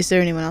 is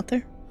there anyone out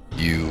there?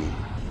 You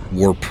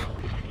warp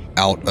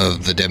out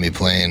of the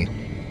demiplane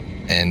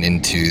and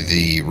into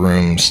the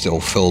room still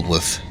filled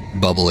with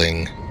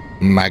bubbling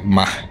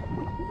magma.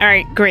 All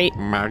right, great.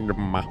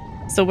 Magma.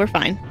 So we're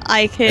fine.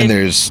 I can... And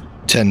there's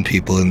 10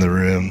 people in the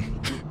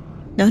room.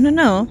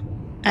 No.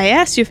 I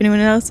asked you if anyone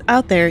else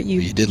out there.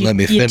 You didn't let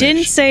me finish. You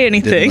didn't say You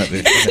anything. didn't let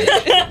me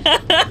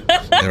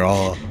finish. They're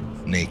all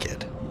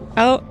naked.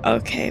 Oh,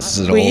 okay. This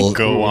is an We- old,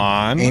 Go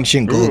on.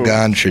 ancient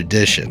Gulgan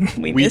tradition.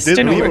 We We missed did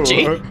an leave.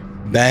 orgy.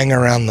 Bang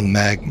around the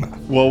magma.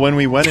 Well, when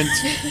we went into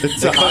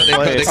It's a hot They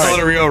place. call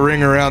it a real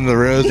ring around the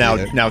rose.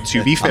 now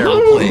to be fair,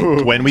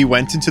 Ooh. when we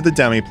went into the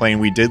demiplane,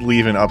 we did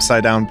leave an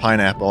upside down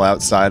pineapple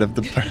outside of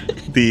the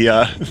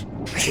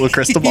little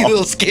crystal You ball.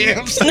 little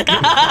scamps.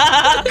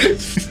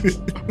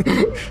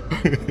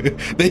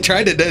 They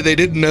tried to know. They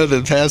didn't know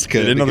the passcode.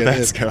 They didn't know the to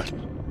get passcode.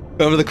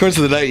 in. Over the course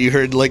of the night, you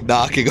heard like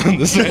knocking on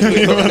the side of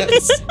the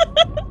glass.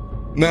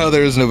 No,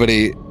 there was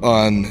nobody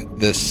on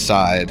this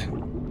side.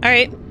 All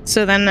right,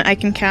 so then I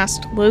can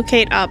cast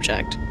Locate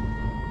Object.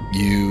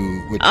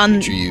 Which On- are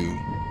you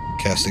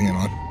casting it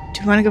on?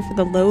 Do you want to go for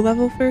the low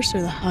level first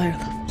or the higher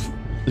level?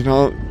 You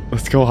know,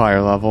 let's go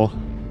higher level.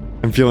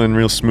 I'm feeling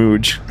real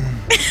smooge.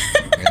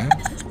 Yeah.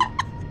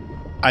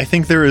 I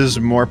think there is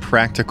more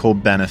practical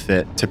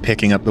benefit to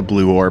picking up the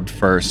blue orb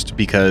first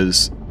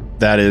because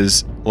that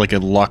is like a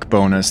luck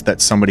bonus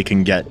that somebody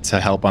can get to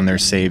help on their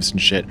saves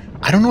and shit.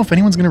 I don't know if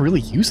anyone's going to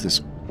really use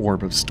this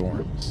Orb of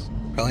Storms.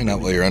 Probably not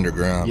while you're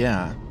underground.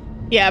 Yeah.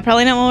 Yeah,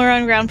 probably not while we're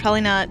on ground.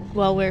 Probably not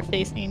while we're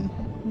facing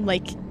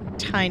like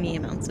tiny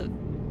amounts of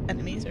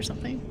enemies or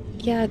something.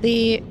 Yeah,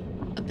 the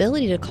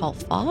ability to call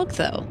fog,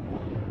 though,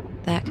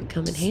 that could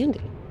come in handy.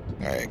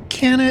 All right.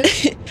 Can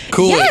it?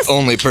 Cool. Yes!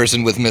 Only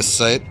person with mist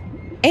sight.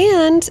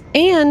 And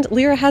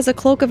Lyra has a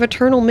cloak of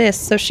eternal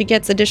mist, so she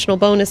gets additional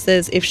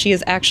bonuses if she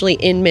is actually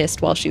in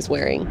mist while she's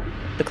wearing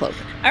the cloak.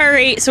 All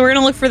right, so we're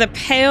gonna look for the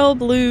pale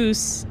blue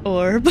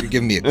orb You're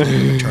giving me a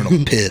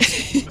eternal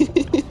piss.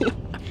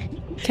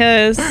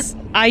 because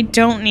I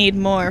don't need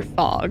more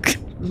fog.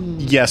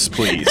 Yes,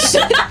 please.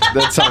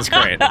 That sounds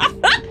great.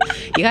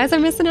 You guys are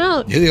missing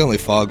out. You're the only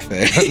fog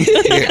fan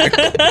here.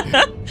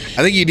 I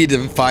think you need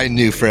to find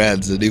new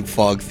friends, a new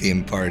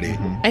fog-themed party.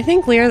 I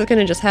think Lyra's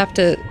gonna just have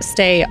to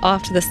stay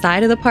off to the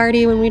side of the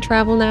party when we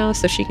travel now,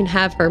 so she can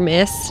have her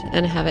mist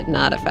and have it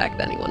not affect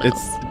anyone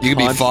else. You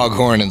can be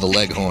Foghorn and the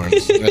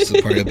Leghorns. The rest of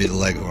the party will be the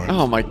Leghorns.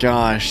 Oh my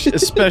gosh.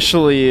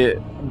 Especially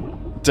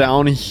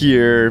down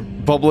here,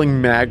 bubbling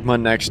magma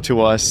next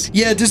to us.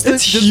 Yeah,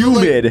 It's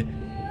humid.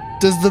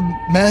 Does the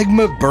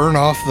magma burn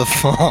off the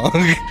fog?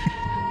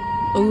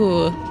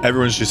 Ooh.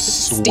 Everyone's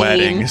just Steam.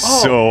 sweating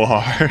so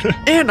hard.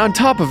 And on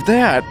top of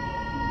that,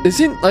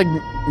 isn't like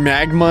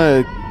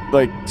magma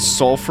like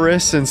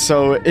sulfurous, and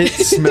so it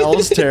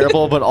smells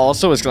terrible, but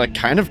also is like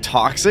kind of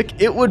toxic?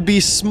 It would be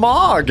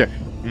smog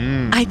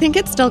I think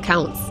it still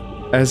counts.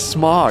 as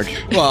smog.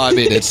 Well, I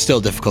mean, it's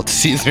still difficult to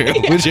see through,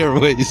 whichever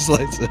way you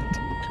slice it.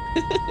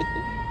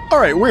 All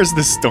right, where's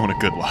this stone of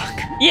good luck?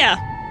 Yeah,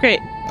 great.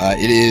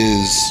 It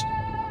is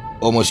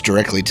almost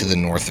directly to the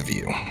north of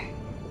you.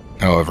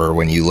 However,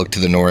 when you look to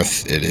the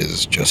north, it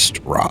is just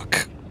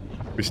rock.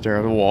 We stare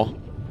at a wall.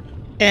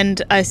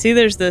 And I see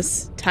there's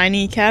this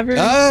tiny cavern.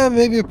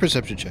 Maybe a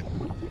perception check.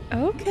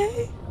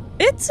 Okay.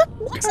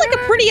 Looks like a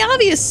pretty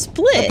obvious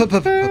split.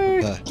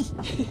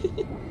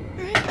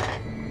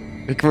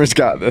 Igmar's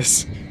got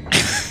this.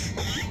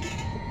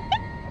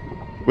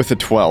 With a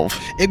 12.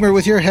 Igmar,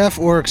 with your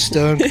half-orc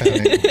stone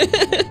cunning.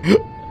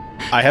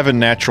 I have a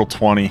natural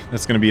 20.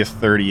 That's going to be a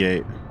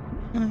 38.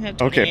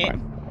 Okay,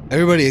 fine.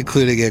 Everybody,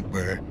 including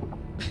Igmar.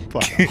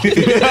 Fuck. See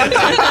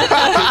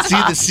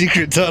the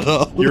secret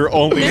tunnel. You're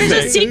only There's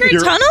a secret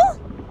tunnel?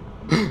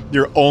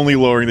 You're only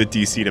lowering the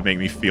DC to make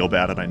me feel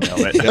bad, and I know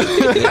it.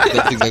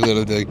 That's exactly what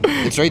I'm doing.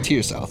 It's right to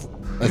your south.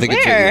 I think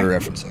it's what Where? you were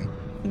referencing.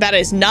 That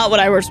is not what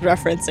I was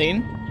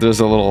referencing.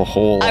 There's a little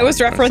hole. I was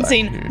on the side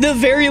referencing here. the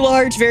very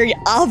large, very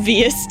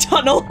obvious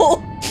tunnel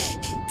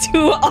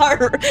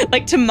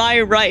to my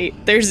right.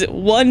 There's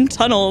one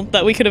tunnel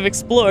that we could have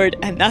explored,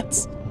 and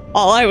that's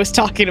all I was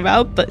talking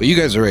about, but But you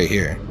guys are right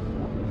here.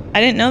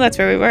 I didn't know that's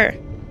where we were.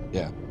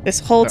 Yeah. This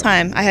whole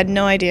time, I had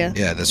no idea.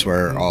 Yeah, that's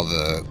where all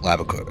the lab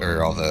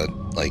or all the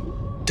like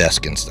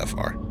desk and stuff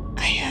are.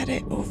 I had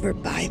it over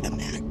by the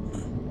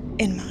magma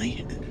in my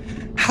head.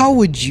 How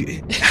would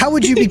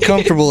you be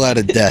comfortable at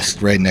a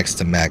desk right next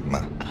to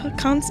magma?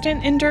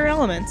 Constant endure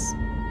elements.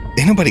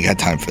 Ain't nobody got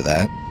time for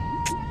that.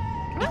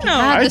 I don't know.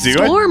 I The do.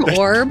 storm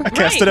orb. I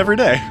cast Right. it every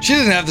day. She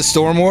didn't have the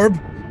storm orb.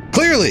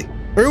 Clearly.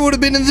 Or it would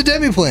have been in the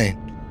demiplane.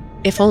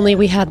 If only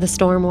we had the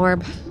storm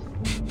orb.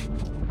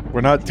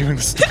 We're not doing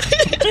the storm.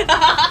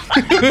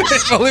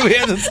 If only we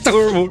had the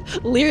storm.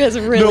 Lyra's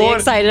really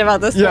excited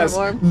about this Yes,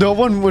 storm. no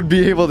one would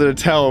be able to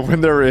tell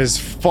when there is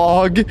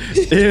fog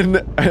in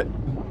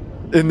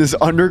this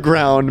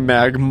underground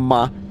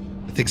magma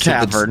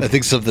cavern. I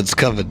think something's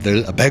coming.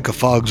 There's a bank of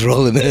fog's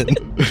rolling in.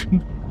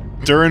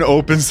 Durin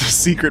opens the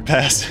secret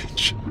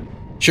passage.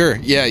 Sure,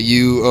 yeah,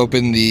 you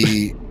open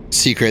the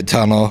secret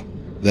tunnel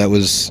that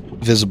was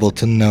visible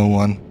to no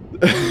one.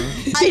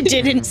 I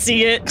didn't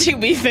see it, to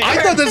be fair. I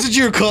thought that's what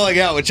you were calling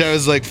out, which I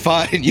was like,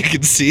 fine, you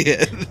can see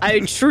it. I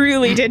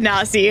truly did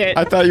not see it.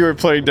 I thought you were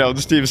playing down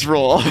Steve's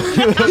role.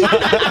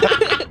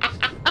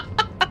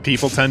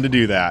 People tend to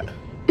do that.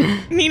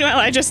 Meanwhile,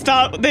 I just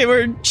thought they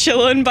were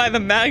chilling by the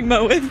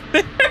magma with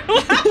their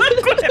lab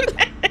equipment.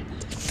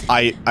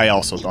 I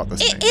also thought the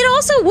same. It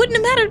also wouldn't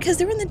have mattered because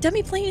they were in the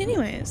dummy plane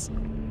anyways.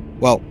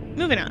 Well,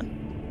 Moving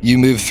on. you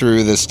move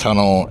through this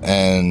tunnel,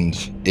 and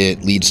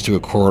it leads to a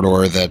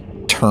corridor that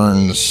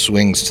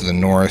swings to the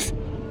north.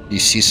 You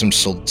see some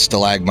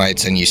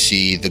stalagmites, and you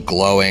see the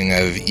glowing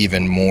of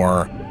even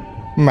more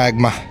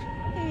magma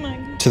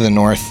to the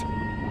north.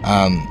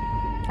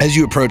 As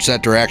you approach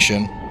that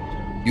direction,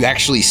 you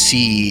actually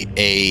see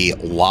a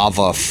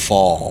lava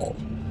fall.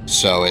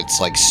 So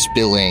it's like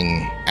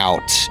spilling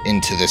out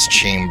into this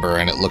chamber,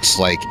 and it looks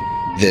like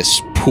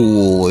this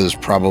pool is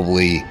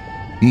probably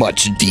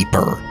much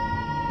deeper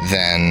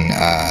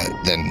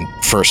than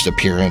first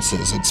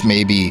appearances. It's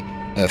maybe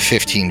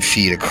 15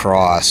 feet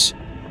across,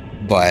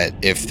 but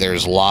if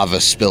there's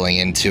lava spilling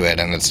into it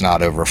and it's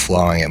not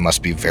overflowing, it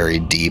must be very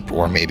deep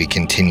or maybe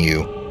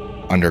continue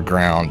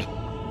underground.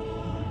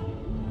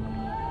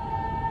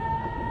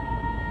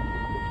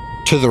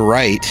 To the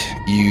right,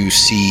 you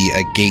see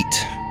a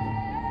gate,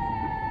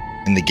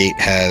 and the gate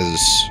has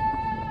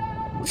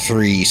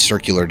 3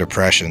 circular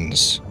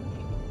depressions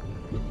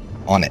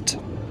on it.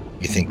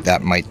 You think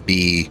that might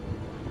be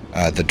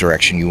the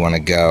direction you want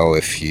to go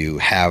if you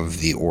have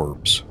the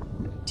orbs.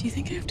 Do you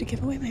think I have to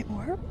give away my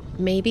orb?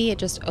 Maybe it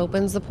just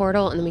opens the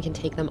portal and then we can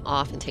take them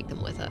off and take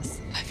them with us.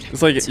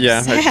 It's like, So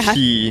a sad.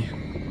 key,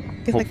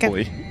 Feel like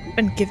hopefully. I've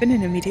been given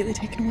and immediately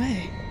taken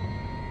away.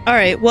 All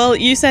right, well,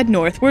 you said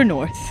north. We're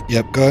north.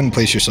 Yep, go ahead and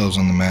place yourselves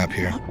on the map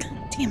here. Oh,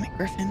 God damn it,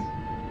 Griffin.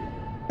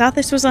 Thought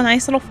this was a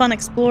nice little fun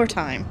explore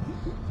time.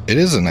 It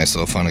is a nice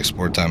little fun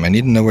explore time. I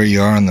need to know where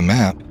you are on the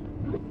map.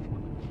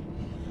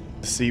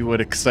 See what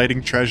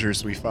exciting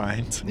treasures we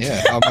find.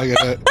 Yeah, how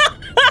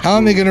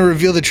am I gonna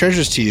reveal the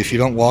treasures to you if you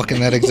don't walk in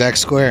that exact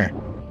square?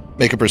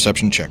 Make a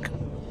perception check.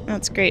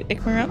 That's great.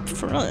 We're up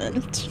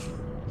front.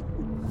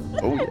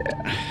 Oh,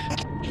 yeah.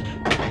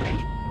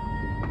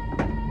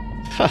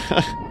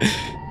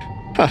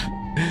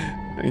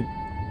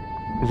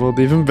 Rolled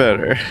even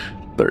better.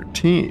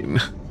 13.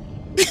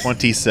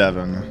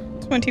 27.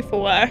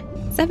 24.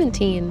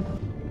 17.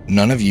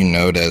 None of you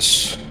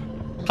notice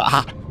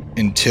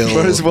until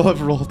Might as well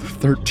have rolled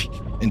 13.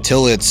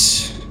 until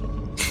it's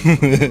this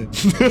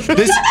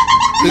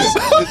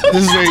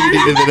is where you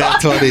needed the nat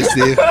 20,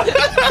 Steve.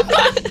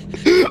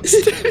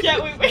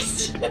 Yeah, we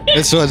wasted it.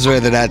 This one's where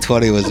the nat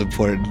 20 was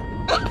important. All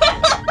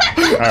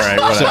right,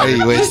 whatever. Sorry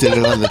you wasted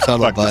it on the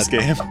tunnel, Fuck this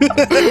bud.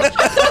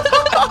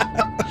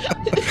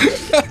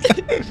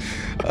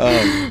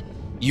 game.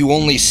 You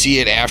only see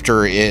it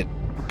after it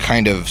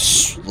kind of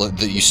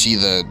you see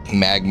the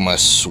magma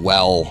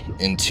swell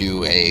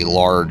into a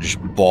large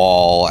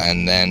ball,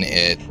 and then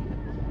it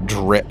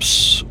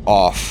drips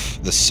off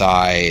the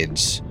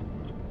sides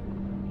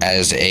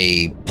as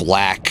a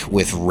black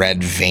with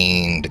red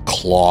veined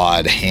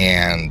clawed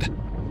hand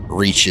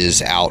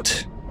reaches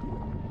out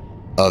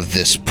of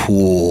this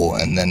pool,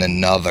 and then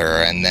another,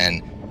 and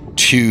then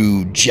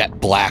 2 jet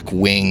black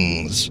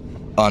wings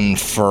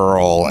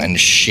unfurl and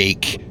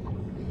shake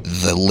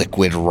the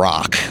liquid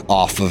rock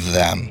off of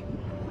them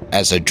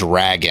as a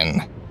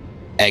dragon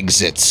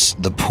exits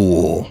the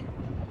pool.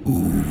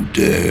 Who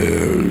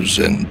dares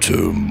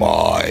enter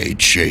my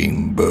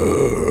chamber?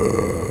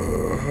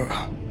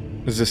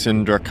 Is this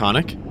in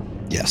Draconic?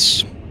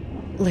 Yes.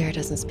 Lyra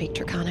doesn't speak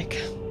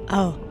Draconic.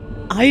 Oh,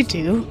 I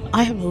do.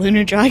 I have a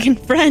lunar dragon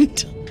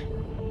friend.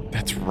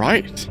 That's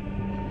right.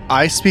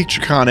 I speak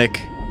Draconic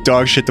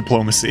dog shit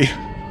diplomacy.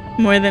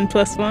 More than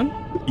 +1.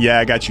 Yeah,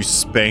 I got you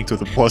spanked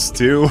with a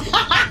 +2.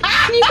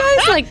 Can you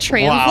guys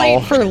translate Wow.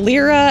 for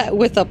Lyra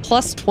with a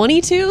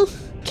 +22?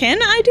 Can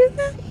I do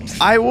that?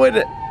 I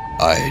would.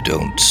 I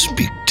don't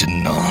speak to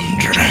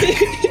non-dragons.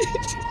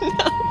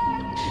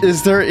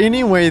 Is there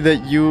any way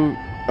that you?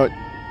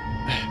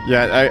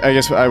 I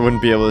guess I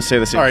wouldn't be able to say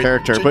the same All right,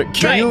 character, but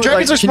can you?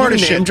 Dragons are can smart you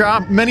as name shit.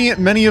 drop? Many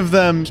of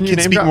them Can you can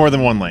name speak drop? more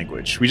than one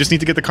language. We just need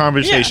to get the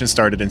conversation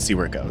started and see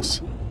where it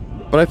goes.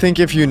 But I think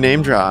if you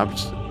name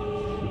dropped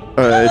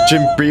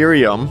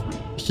Jimbirium,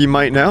 he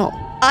might know.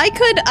 I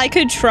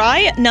could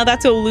try. Now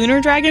that's a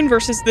lunar dragon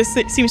versus this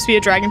seems to be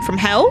a dragon from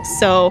hell,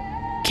 so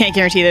can't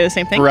guarantee they're the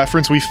same thing. For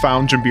reference, we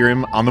found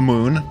Jimbirium on the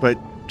moon, but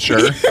sure.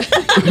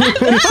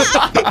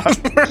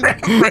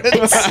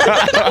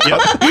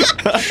 Yep.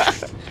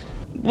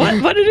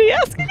 What did he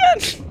ask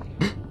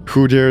again?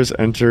 Who dares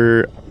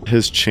enter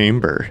his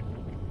chamber?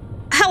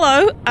 How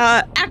hello.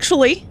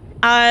 Actually,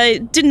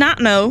 I did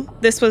not know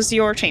this was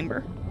your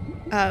chamber.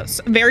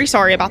 Very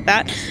sorry about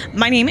that.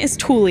 My name is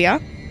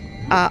Tulia.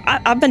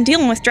 I've been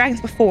dealing with dragons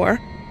before,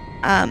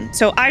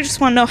 so I just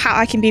want to know how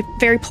I can be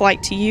very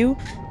polite to you,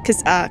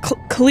 because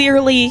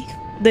clearly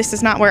this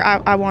is not where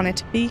I want it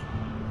to be.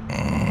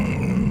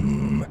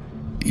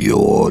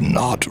 You're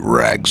not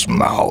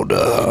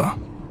Ragsmauda.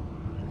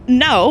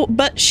 No,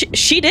 but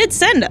she did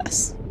send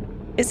us.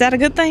 Is that a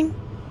good thing?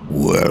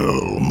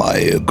 Well, my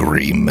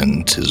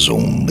agreement is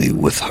only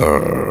with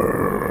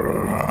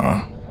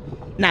her.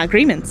 Now,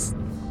 agreements.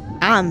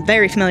 I'm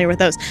very familiar with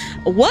those.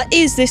 What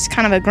is this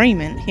kind of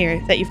agreement here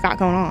that you've got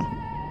going on?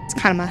 It's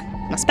kind of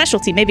my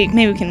specialty. Maybe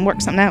we can work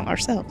something out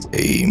ourselves.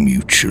 A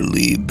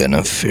mutually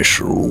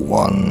beneficial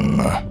one.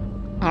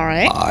 All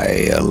right.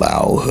 I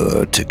allow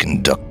her to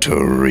conduct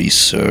her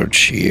research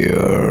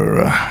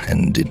here,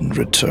 and in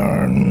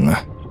return,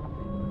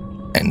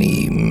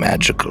 any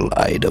magical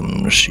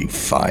item she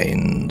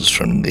finds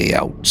from the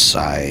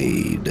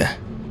outside,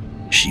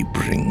 she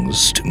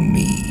brings to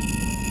me.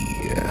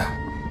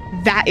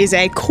 That is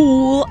a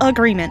cool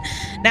agreement.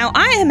 Now,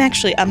 I am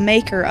actually a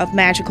maker of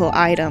magical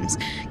items.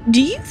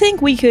 Do you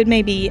think we could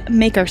maybe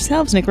make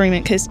ourselves an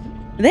agreement? Because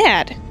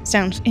that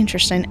sounds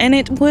interesting, and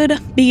it would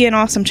be an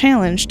awesome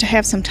challenge to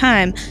have some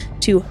time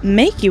to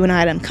make you an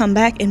item, come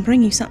back, and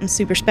bring you something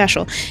super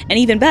special. And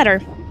even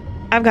better,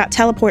 I've got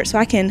teleport so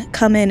I can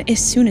come in as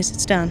soon as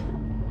it's done.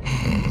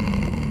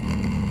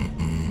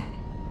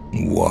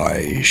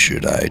 Why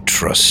should I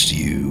trust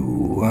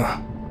you?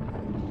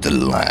 The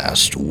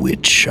last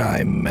witch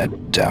I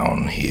met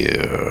down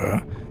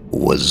here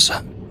was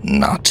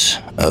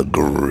not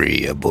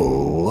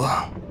agreeable.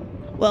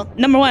 Well,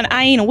 number one,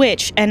 I ain't a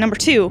witch, and number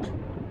two,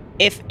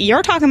 if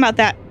you're talking about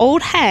that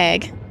old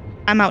hag,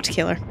 I'm out to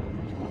kill her.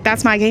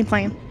 That's my game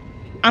plan.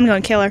 I'm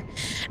going to kill her.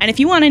 And if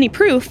you want any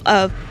proof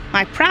of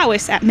my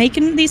prowess at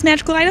making these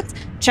magical items,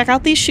 check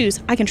out these shoes.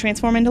 I can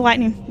transform into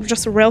lightning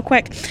just real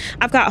quick.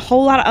 I've got a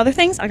whole lot of other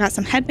things. I got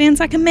some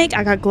headbands I can make.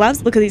 I got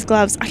gloves. Look at these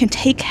gloves. I can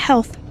take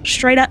health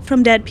straight up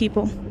from dead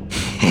people.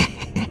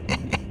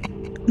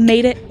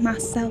 Made it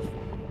myself.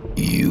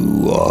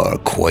 You are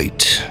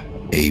quite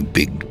a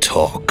big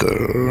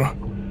talker,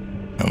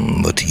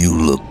 but you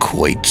look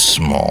quite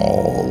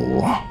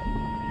small.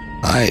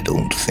 I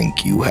don't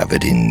think you have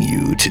it in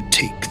you to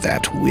take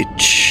that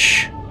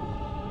witch.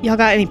 Y'all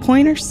got any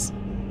pointers?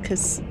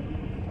 Because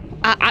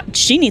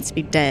she needs to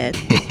be dead.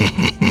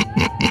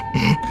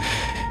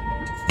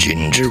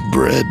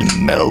 Gingerbread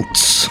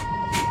melts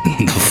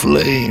in the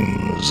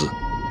flames.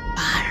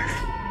 Fire.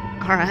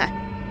 All right.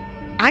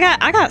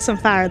 I got some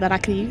fire that I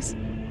could use.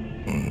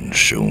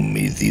 Show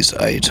me these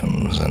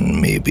items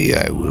and maybe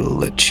I will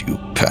let you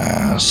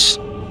pass.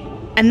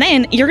 And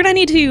then you're going to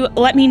need to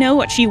let me know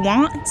what you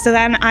want so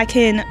then I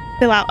can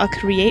fill out a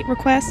create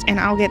request and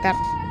I'll get that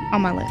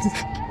on my list.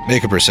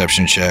 Make a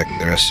perception check,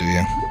 the rest of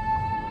you.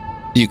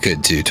 You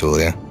could too,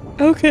 Tulia.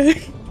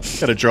 Okay.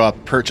 Gotta draw a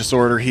purchase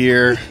order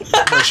here.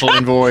 Commercial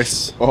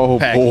invoice. Oh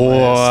packing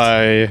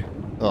boy.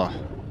 Oh.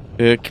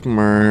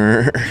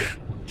 Ikmer.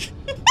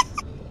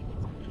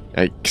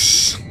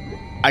 Yikes.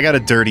 I got a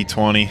dirty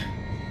 20.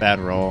 Bad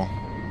roll.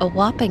 A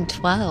whopping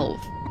 12.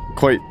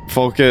 Quite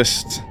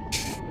focused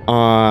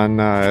on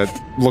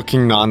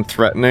looking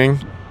non-threatening.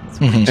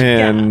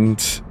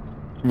 And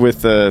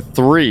with a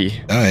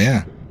 3, Oh,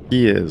 yeah.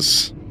 he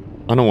is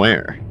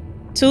unaware.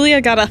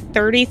 Tulia got a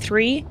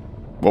 33.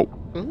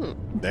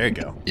 There you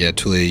go. Yeah,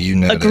 Tulia, you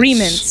notice...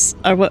 Agreements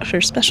are what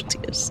her specialty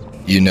is.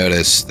 You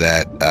notice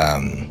that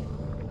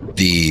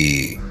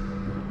the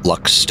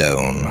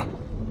luckstone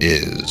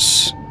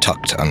is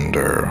tucked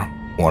under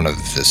one of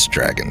this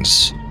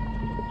dragon's,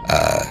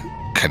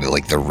 kind of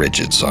like the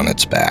ridges on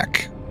its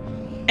back.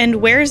 And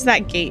where's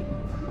that gate?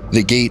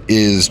 The gate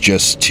is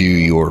just to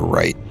your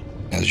right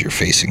as you're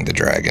facing the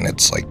dragon.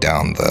 It's like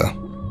down the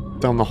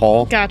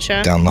hall.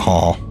 Gotcha. down the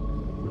hall.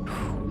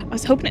 I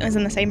was hoping it was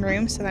in the same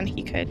room so then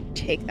he could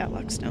take that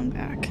luckstone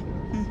back.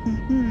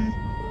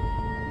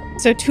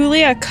 So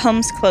Tulia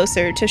comes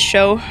closer to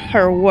show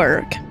her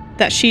work,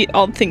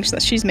 all the things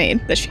that she's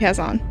made, that she has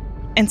on.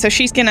 And so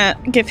she's gonna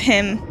give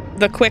him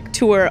the quick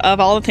tour of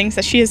all the things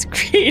that she has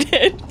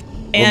created.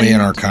 Roll me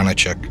an Arcana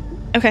check.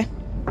 Okay.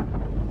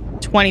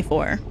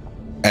 24.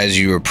 As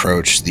you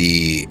approach,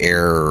 the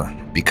air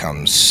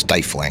becomes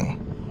stifling,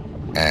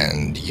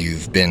 and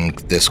you've been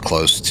this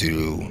close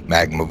to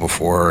magma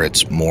before.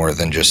 It's more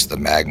than just the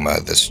magma.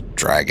 This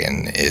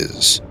dragon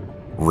is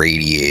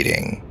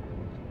radiating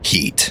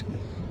heat,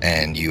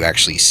 and you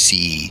actually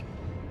see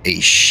a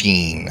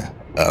sheen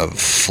of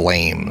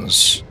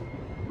flames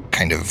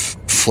kind of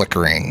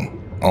flickering,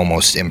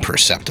 almost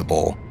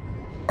imperceptible,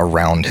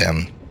 around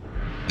him.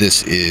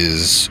 This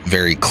is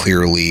very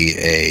clearly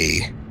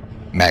a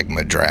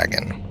magma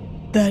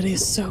dragon. That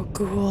is so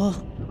cool.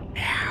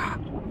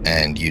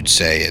 And you'd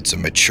say it's a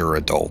mature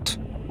adult.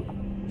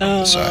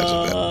 The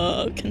size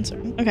of it.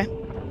 Concern. Okay.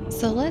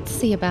 So let's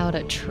see about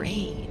a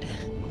trade.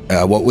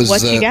 What was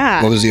What you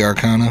got? What was the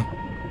Arcana?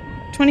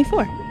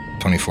 24.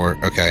 24.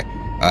 Okay.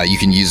 You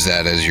can use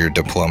that as your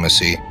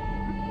diplomacy.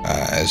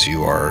 as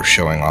you are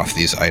showing off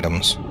these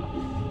items.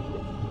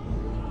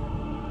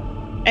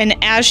 And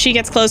as she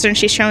gets closer and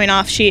she's showing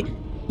off, she,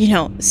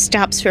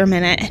 stops for a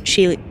minute and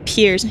she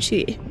peers and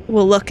she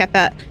will look at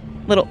that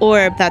little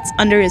orb that's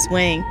under his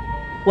wing.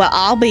 Well,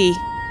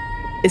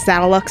 is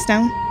that a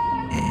luckstone?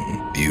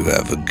 You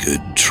have a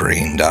good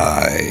trained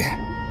eye.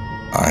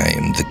 I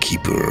am the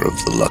keeper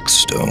of the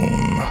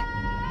luckstone.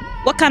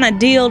 What kind of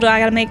deal do I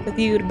gotta make with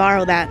you to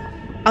borrow that?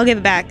 I'll give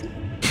it back.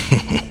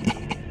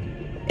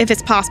 If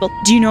it's possible.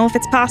 Do you know if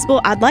it's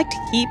possible? I'd like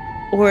to keep,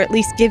 or at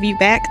least give you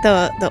back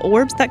the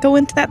orbs that go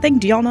into that thing.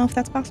 Do y'all know if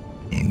that's possible?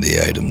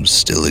 The items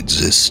still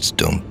exist,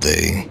 don't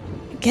they?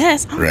 I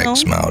guess. I don't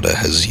Rex know. Laude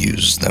has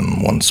used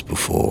them once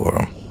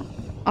before.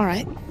 All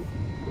right.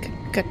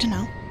 Good to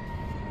know.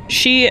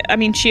 She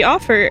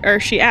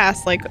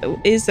asked, like,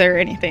 is there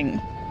anything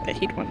that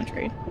he'd want to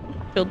trade?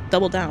 She'll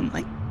double down,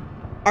 like,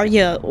 are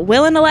you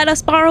willing to let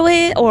us borrow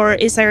it? Or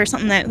is there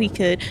something that we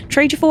could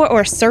trade you for?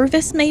 Or a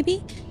service,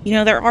 maybe?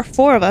 There are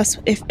 4 of us.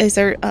 Is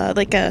there,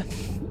 like, a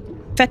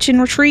fetch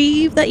and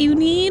retrieve that you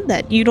need?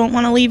 That you don't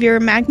want to leave your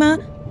magma?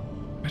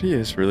 Betty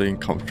is really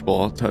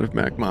uncomfortable outside of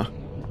magma.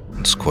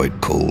 It's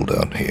quite cold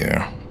out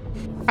here.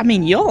 I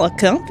mean, y'all are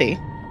comfy.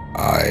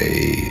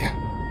 I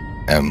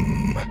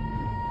am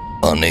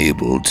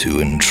unable to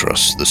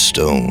entrust the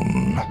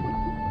stone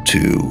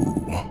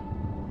to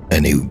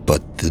any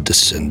but the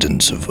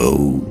descendants of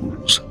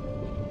O's.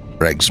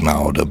 Rex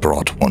Laude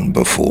brought one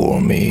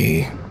before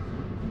me,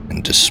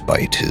 and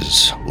despite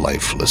his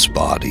lifeless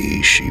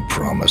body, she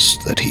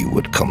promised that he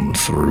would come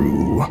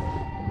through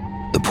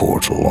the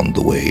portal on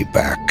the way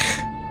back.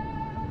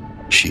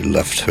 She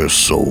left her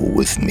soul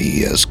with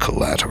me as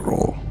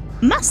collateral.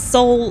 My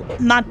soul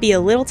might be a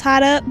little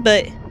tied up,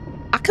 but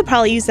I could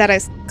probably use that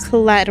as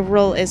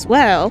collateral as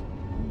well.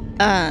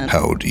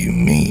 How do you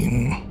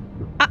mean?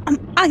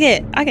 I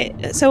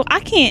get. So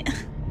I can't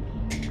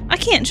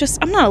just.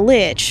 I'm not a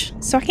lich,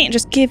 so I can't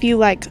just give you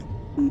like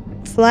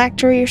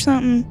phylactery or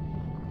something.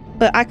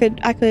 But I could.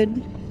 I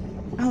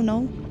don't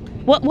know.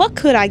 What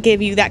could I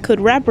give you that could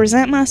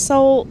represent my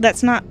soul?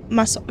 That's not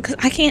my soul. Because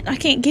I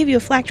can't give you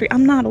a phylactery.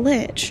 I'm not a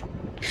lich.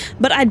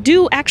 But I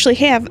do actually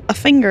have a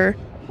finger.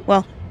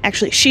 Well,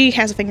 actually, she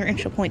has a finger, and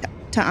she'll point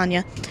to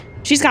Anya.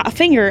 She's got a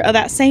finger of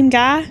that same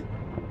guy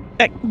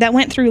that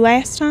went through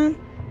last time,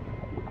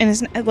 and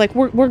it's like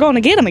we're going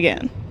to get him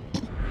again.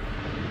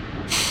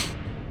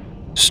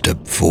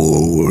 Step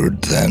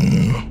forward,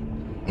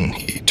 then. And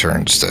he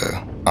turns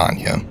to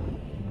Anya.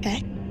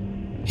 Okay.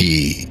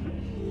 He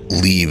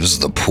leaves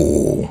the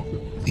pool,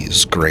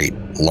 these great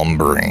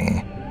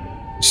lumbering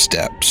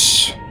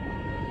steps.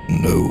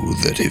 Know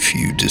that if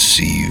you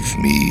deceive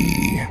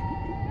me,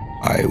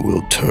 I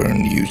will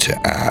turn you to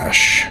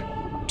ash.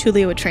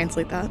 Tulia would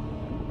translate that,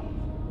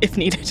 if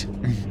needed.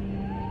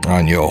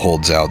 Anya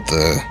holds out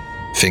the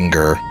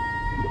finger,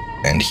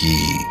 and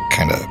he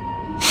kind of...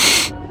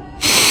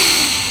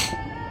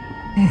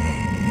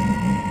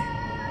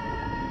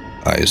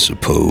 I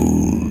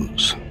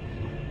suppose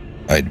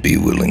I'd be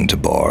willing to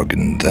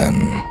bargain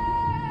then.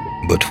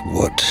 But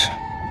what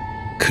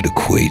could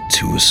equate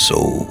to a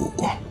soul?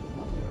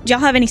 Do y'all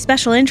have any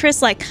special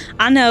interests? Like,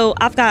 I know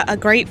I've got a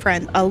great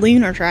friend, a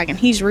lunar dragon.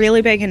 He's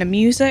really big into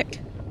music.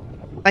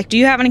 Like, do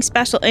you have any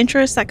special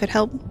interests that could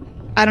help?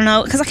 I don't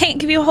know, because I can't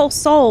give you a whole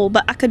soul,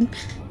 but I could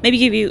maybe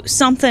give you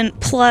something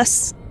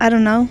plus, I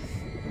don't know.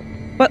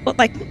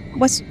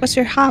 What's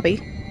your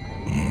hobby?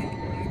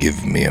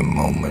 Give me a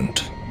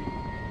moment.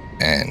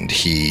 And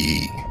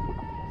he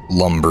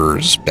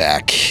lumbers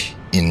back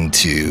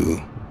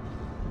into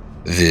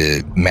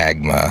the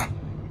magma,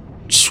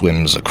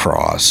 swims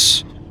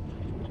across,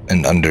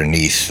 and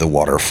underneath the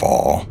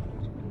waterfall,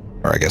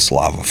 or I guess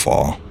lava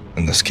fall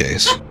in this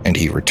case, and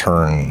he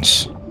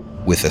returns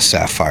with a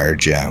sapphire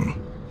gem.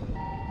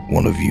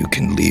 One of you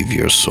can leave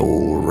your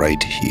soul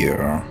right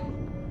here.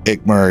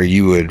 Ikmar,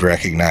 you would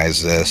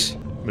recognize this.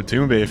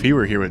 Matumbe, if he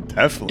were here, would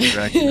definitely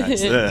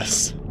recognize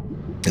this.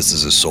 This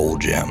is a soul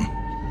gem.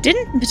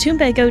 Didn't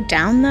Batumbe go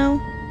down, though?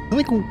 I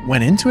like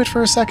went into it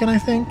for a second, I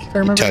think, if I He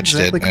remember touched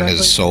exactly it, and correctly.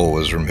 his soul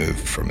was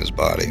removed from his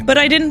body. But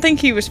I didn't think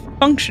he was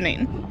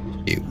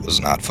functioning. He was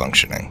not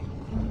functioning.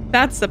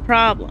 That's the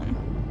problem.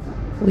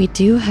 We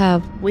do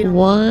have We don't-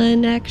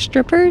 one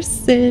extra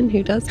person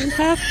who doesn't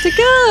have to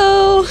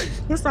go.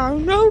 Yes, I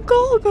know,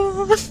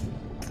 go.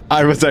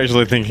 I was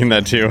actually thinking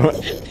that too.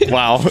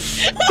 Wow.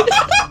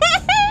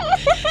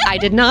 I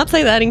did not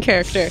say that in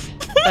character.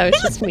 That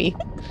was just me.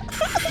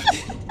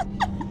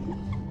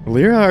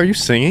 Lyra, are you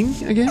singing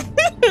again?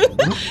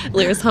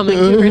 Lyra's humming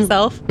to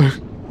herself.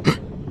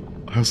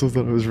 I also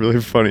thought it was really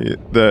funny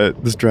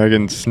that this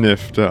dragon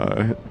sniffed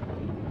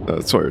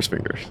Sawyer's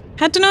fingers.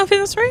 Had to know if it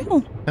was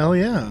real. Hell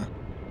yeah.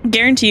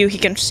 Guarantee you he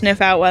can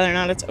sniff out whether or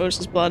not it's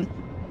Otis's blood.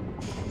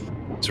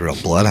 It's a real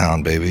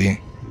bloodhound, baby.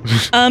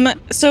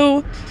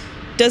 So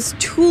does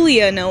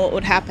Tulia know what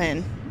would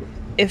happen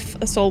if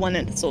a soul went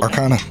into soul?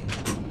 Arcana.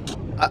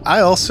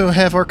 I also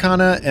have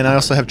Arcana, and I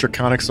also have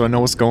Draconic, so I know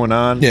what's going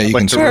on. Yeah, you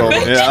I'd can to roll.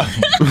 Perfect. Yeah.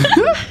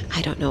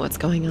 I don't know what's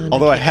going on.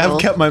 Although I can't have roll.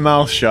 kept my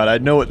mouth shut, I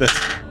know what this.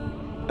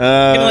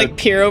 Gonna like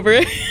peer over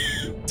it.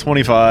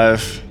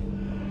 25.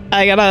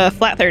 I got a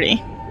flat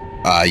 30.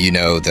 You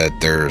know that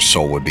their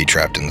soul would be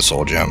trapped in the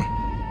soul gem.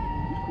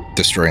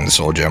 Destroying the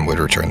soul gem would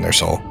return their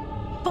soul.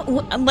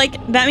 But, like,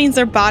 that means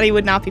their body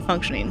would not be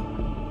functioning.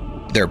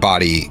 Their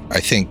body, I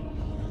think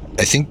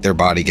their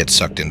body gets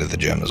sucked into the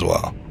gem as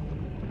well.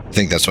 I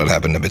think that's what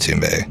happened to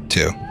Batumbe,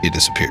 too. He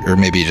disappeared, or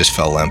maybe he just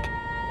fell limp.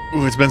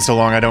 Ooh, it's been so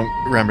long, I don't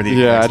remember the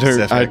Yeah,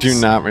 exact I do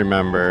specifics. not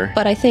remember.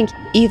 But I think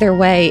either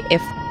way,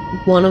 if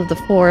one of the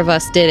four of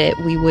us did it,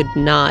 we would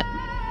not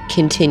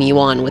continue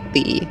on with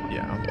the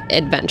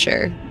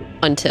adventure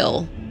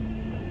until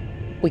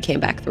we came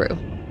back through.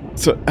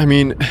 So, I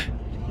mean,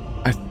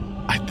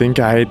 I think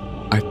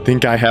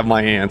I have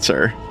my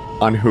answer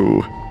on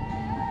who.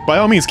 By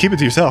all means, keep it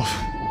to yourself.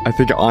 I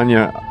think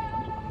Anya.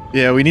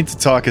 Yeah, we need to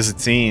talk as a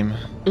team.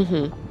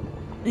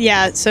 Mm-hmm.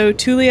 Yeah, so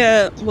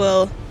Tulia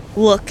will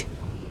look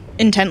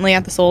intently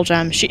at the soul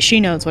gem. She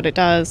knows what it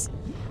does.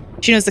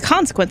 She knows the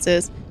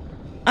consequences.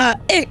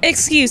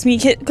 Excuse me,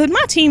 could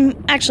my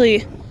team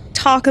actually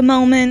talk a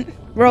moment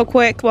real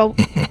quick? Well,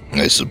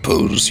 I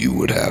suppose you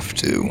would have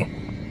to.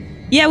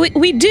 yeah,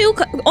 we do,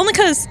 only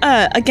because,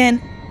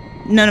 again,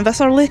 none of us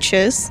are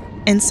liches,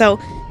 and so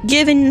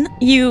giving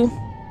you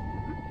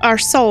our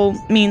soul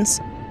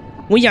means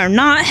we are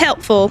not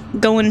helpful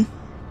going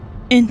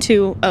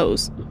into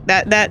O's.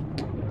 That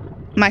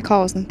might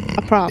cause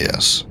a problem.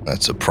 Yes,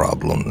 that's a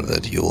problem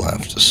that you'll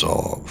have to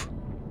solve.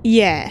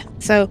 Yeah,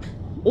 so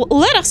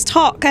let us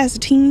talk as a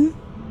team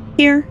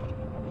here.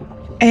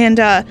 And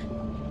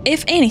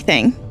if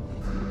anything,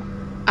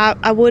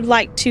 I would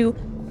like to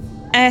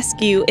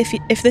ask you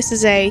if this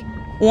is a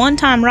one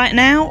time right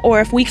now, or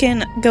if we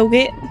can go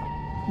get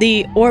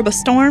the Orb of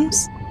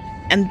Storms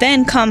and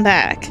then come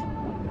back,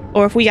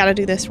 or if we got to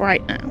do this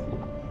right now.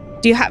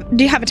 Do you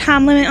have a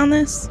time limit on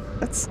this?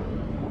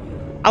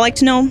 I like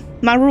to know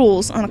my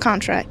rules on a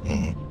contract.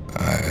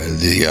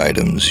 The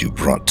items you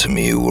brought to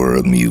me were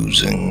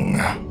amusing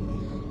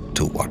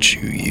to watch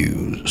you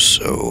use,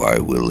 so I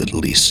will at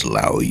least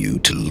allow you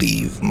to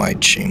leave my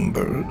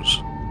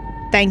chambers.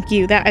 Thank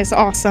you. That is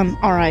awesome.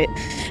 All right.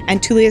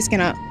 And Tulia's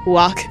gonna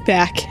walk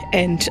back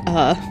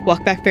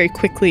very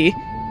quickly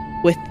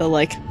with the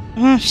like,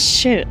 oh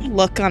shit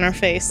look on her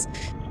face,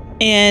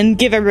 and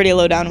give everybody a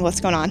lowdown of what's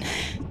going on.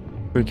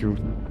 Thank you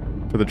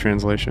for the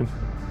translation.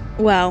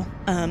 Well,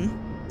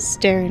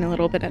 staring a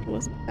little bit at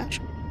Elizabeth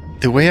Basham.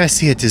 The way I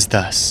see it is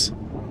thus.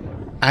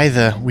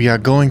 Either we are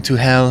going to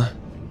hell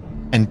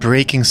and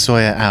breaking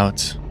Sawyer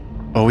out,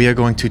 or we are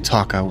going to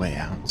talk our way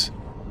out.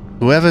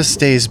 Whoever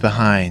stays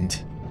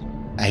behind,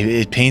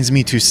 it pains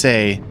me to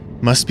say,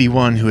 must be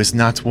one who is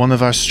not one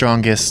of our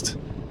strongest,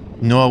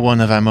 nor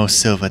one of our most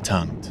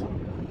silver-tongued.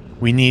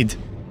 We need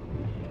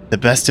the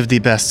best of the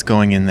best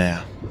going in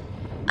there.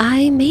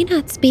 I may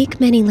not speak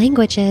many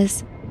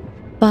languages,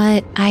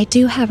 but I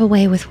do have a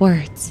way with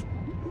words.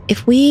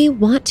 If we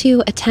want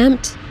to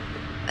attempt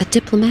a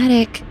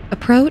diplomatic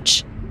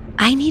approach,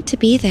 I need to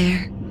be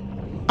there.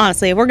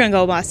 Honestly, if we're gonna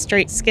go by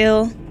straight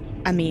skill,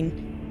 I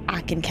mean,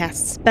 I can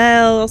cast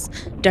spells,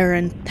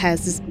 Durin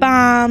has his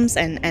bombs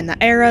and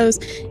the arrows,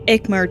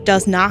 Ikmer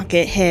does not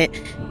get hit,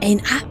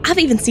 and I've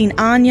even seen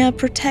Anya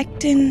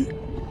protecting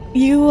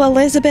you,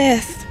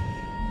 Elizabeth.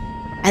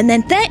 And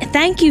then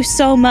thank you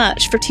so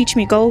much for teaching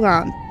me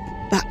Golgon,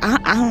 but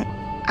I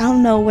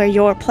don't know where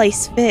your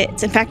place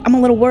fits. In fact, I'm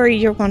a little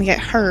worried you're going to get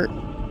hurt.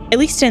 At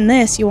least in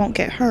this, you won't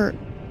get hurt.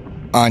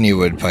 Anya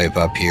would pipe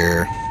up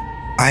here.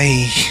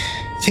 I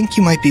think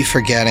you might be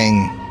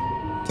forgetting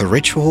the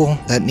ritual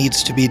that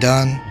needs to be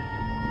done.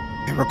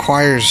 It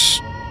requires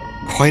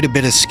quite a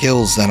bit of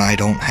skills that I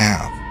don't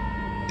have.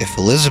 If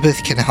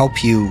Elizabeth can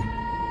help you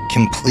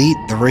complete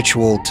the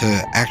ritual to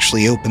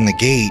actually open the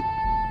gate,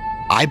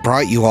 I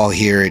brought you all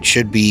here. It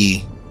should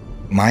be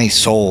my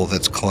soul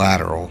that's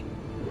collateral.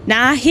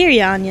 Now, I hear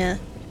you, Anya,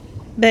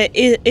 but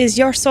is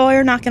your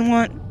Sawyer not going to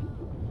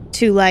want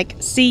to, like,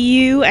 see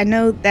you and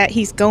know that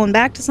he's going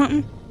back to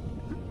something?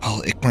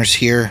 Well, Ikmer's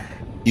here.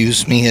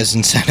 Use me as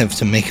incentive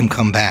to make him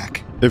come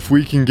back. If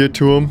we can get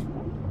to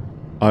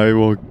him, I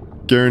will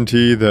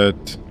guarantee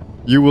that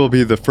you will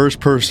be the first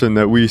person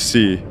that we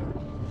see.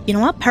 You know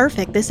what?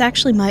 Perfect. This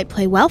actually might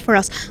play well for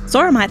us.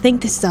 Sora might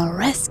think this is a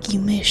rescue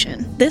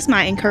mission. This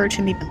might encourage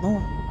him even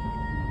more.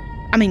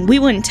 I mean, we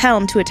wouldn't tell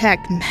him to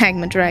attack the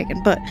Magma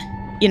Dragon, but,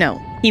 you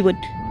know, he would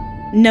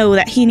know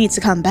that he needs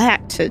to come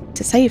back to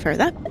save her.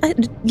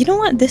 You know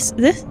what? This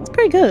is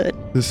pretty good.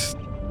 This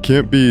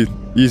can't be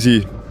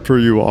easy for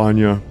you,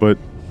 Anya, but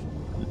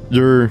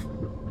you're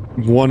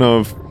one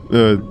of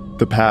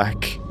the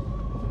pack,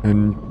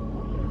 and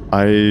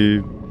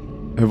I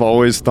have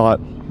always thought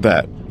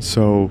that,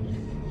 so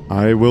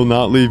I will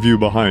not leave you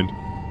behind.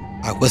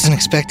 I wasn't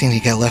expecting to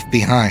get left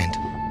behind.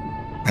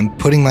 I'm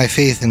putting my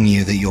faith in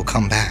you that you'll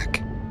come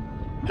back.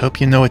 Hope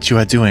you know what you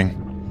are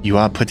doing. You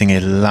are putting a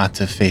lot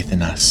of faith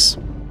in us.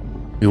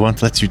 We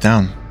won't let you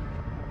down.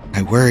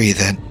 I worry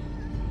that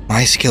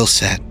my skill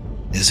set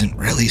isn't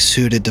really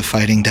suited to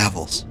fighting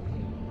devils.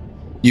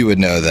 You would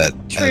know that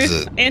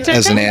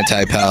as an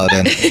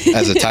anti-paladin,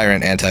 as a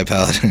tyrant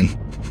anti-paladin.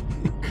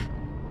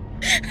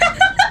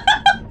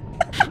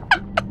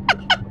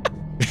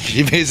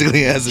 She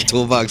basically has a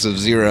toolbox of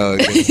 0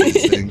 against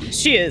these things.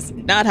 She is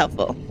not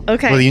helpful.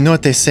 Okay. Well, you know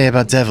what they say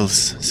about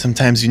devils.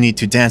 Sometimes you need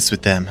to dance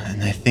with them,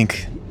 and I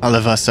think all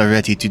of us are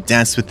ready to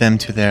dance with them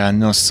till there are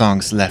no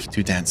songs left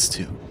to dance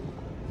to.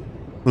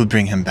 We'll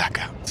bring him back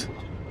out.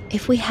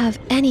 If we have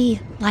any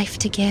life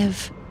to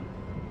give,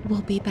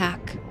 we'll be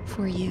back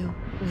for you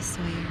with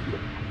Sawyer.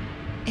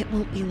 It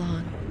won't be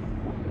long.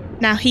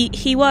 Now,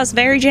 he was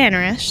very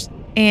generous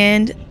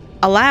and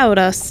allowed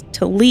us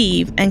to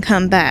leave and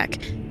come back.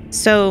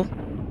 So,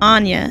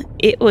 Anya,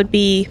 it would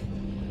be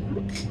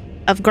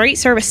of great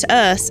service to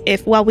us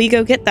if while we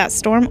go get that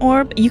storm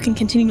orb, you can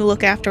continue to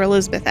look after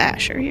Elizabeth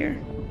Asher here.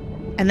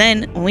 And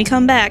then when we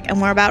come back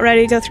and we're about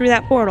ready to go through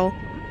that portal,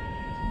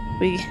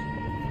 we,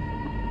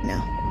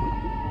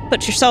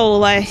 put your soul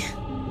away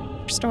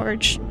for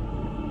storage.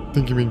 I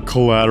think you mean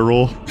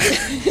collateral.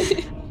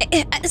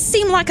 It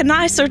seemed like a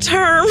nicer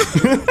term.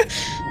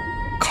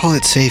 Call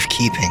it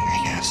safekeeping,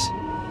 I guess.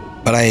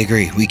 But I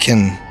agree, we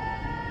can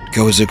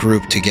go as a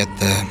group to get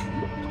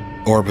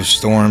the Orb of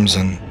Storms,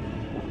 and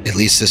at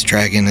least this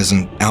dragon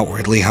isn't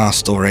outwardly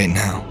hostile right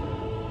now.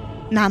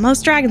 Nah,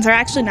 most dragons are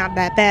actually not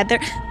that bad.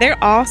 They're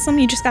awesome.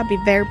 You just gotta be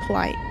very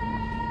polite.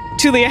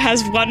 Tulia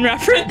has one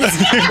reference.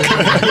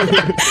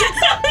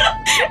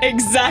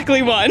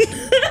 Exactly one.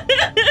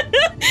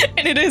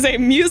 And it is a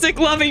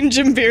music-loving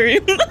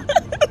Jimbirium.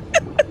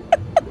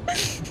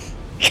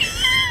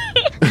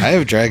 I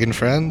have dragon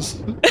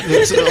friends.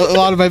 A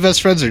lot of my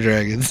best friends are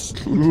dragons.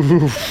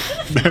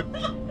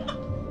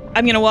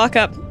 I'm gonna walk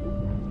up,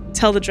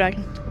 tell the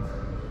dragon.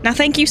 Now,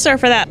 thank you, sir,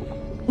 for that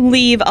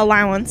leave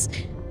allowance.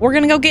 We're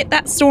gonna go get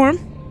that storm,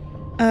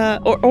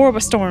 or orb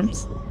of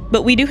storms.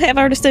 But we do have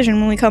our decision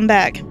when we come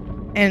back,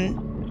 and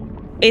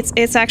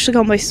it's actually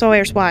gonna be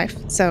Sawyer's wife.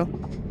 So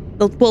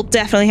we'll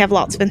definitely have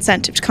lots of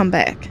incentive to come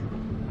back.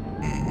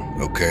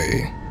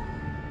 Okay.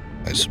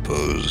 I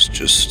suppose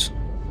just,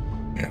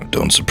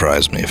 don't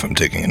surprise me if I'm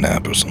taking a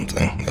nap or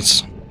something.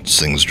 That's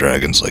things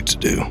dragons like to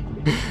do.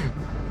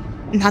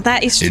 Now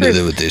that is true. You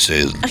know what they say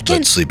is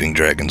let sleeping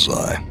dragons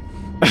lie.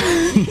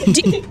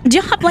 do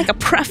you have like a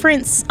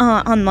preference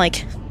on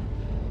like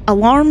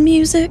alarm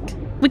music?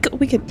 We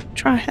could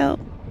try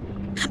help.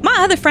 My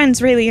other friend's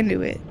really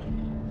into it.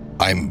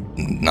 I'm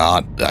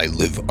not. I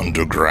live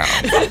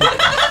underground.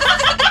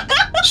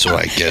 So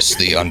I guess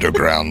the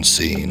underground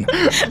scene.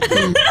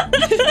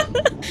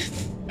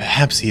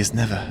 Perhaps he has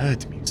never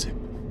heard music.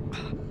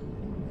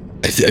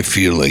 I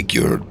feel like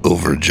you're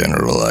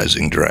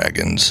overgeneralizing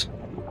dragons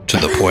to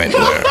the point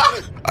where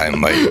I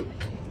might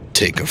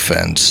take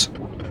offense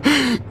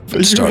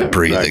and start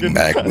breathing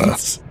magma.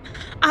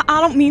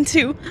 I don't mean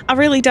to. I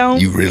really don't.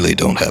 You really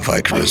don't have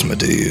high charisma,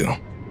 do you?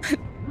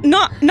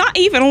 Not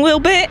even a little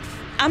bit.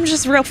 I'm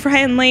just real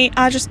friendly.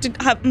 I just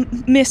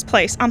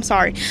misplaced. I'm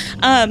sorry.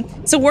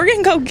 So we're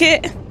gonna go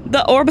get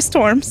the Orb of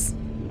Storms.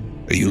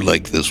 Are you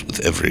like this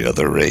with every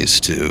other race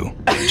too?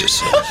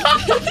 Just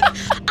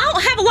I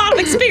don't have a lot of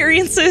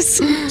experiences.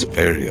 It's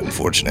very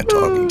unfortunate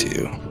talking to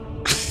you.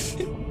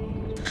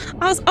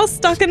 I was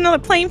stuck in another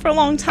plane for a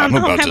long time.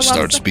 I'm about to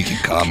start speaking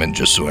common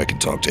just so I can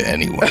talk to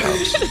anyone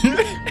else.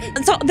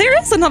 So there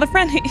is another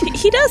friend.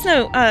 He does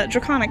know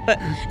Draconic, but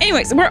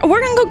anyways, we're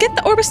gonna go get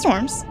the Orb of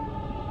Storms.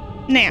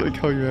 Now. Like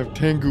how you have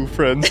Tengu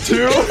friends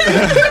too.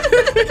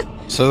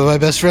 Some of my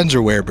best friends are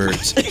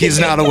werebirds. He's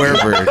not a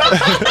werebird.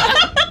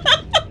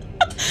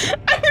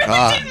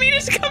 I didn't mean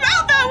it to come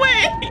out that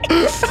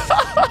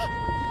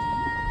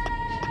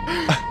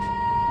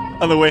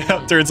On the way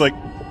up, Turn's like,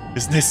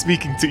 it's nice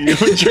speaking to you.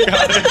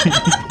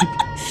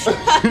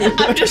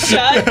 I'm just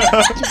shy.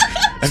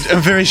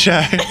 I'm very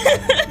shy.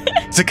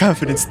 It's a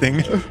confidence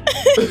thing.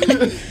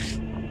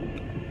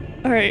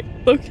 All right,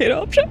 locate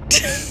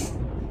object.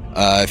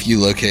 If you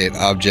locate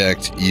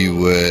object, you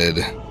would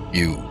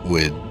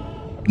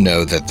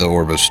know that the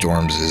Orb of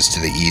Storms is to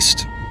the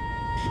east.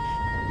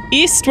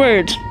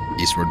 Eastward.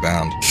 Eastward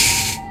bound.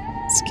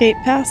 Skate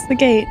past the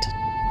gate.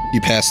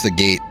 You pass the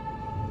gate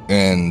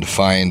and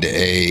find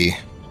a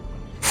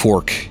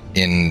fork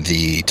in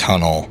the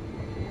tunnel.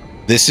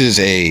 This is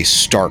a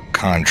stark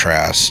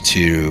contrast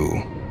to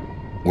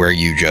where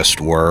you just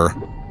were.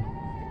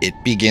 It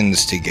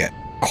begins to get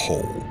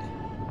cold,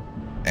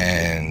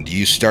 and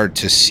you start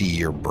to see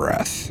your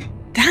breath.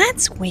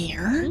 That's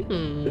weird.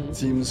 It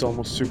seems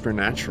almost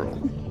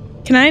supernatural.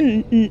 Can I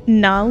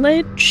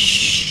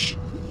knowledge?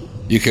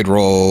 You could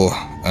roll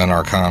an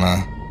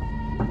Arcana.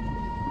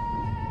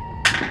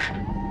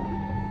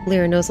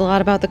 Lyra knows a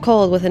lot about the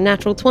cold with a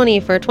natural 20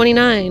 for a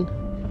 29.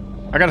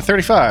 I got a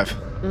 35.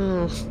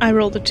 I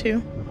rolled a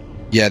 2.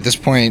 Yeah, at this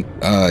point,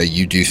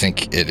 you do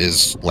think it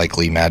is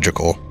likely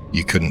magical.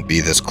 You couldn't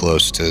be this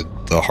close to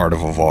the heart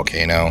of a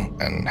volcano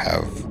and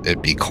have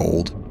it be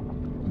cold.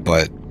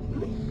 But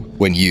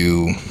when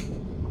you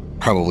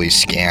probably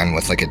scan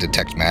with like a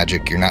detect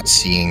magic, you're not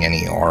seeing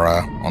any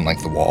aura on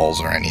like the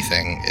walls or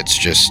anything. It's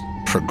just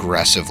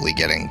progressively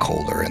getting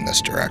colder in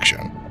this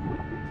direction.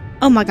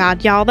 Oh my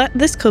god, y'all,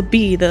 this could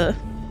be the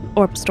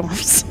Orb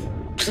Storms.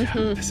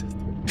 Mm-hmm.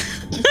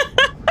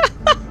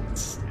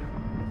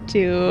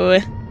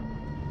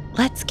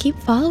 let's keep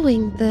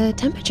following the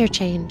temperature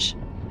change.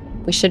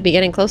 We should be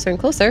getting closer and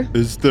closer.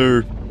 Is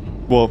there,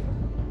 well,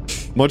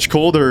 much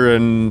colder,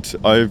 and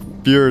I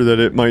fear that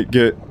it might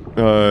get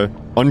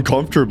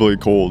uncomfortably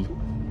cold.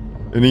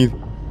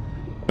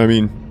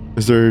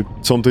 Is there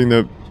something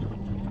that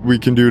we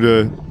can do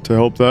to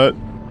help that?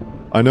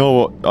 I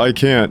know I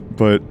can't,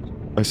 but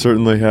I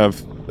certainly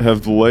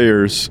have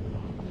layers.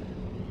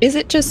 Is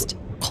it just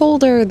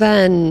colder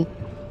than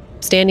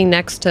standing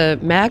next to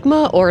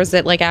magma, or is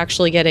it like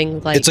actually getting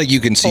like... It's like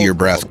you can see your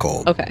breath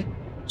cold. Okay.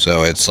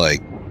 So it's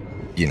like,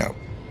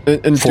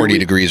 And 40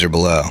 degrees or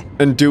below.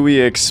 And do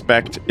we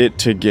expect it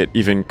to get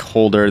even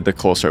colder the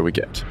closer we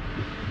get?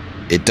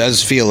 It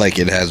does feel like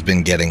it has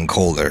been getting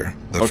colder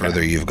the Okay.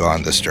 further you've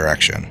gone this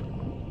direction.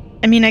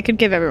 I mean, I could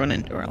give everyone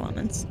indoor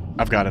elements.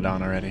 I've got it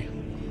on already.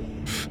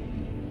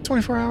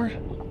 24 hour.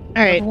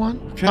 All right. One.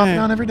 Okay. Off and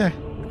on every day.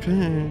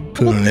 Okay.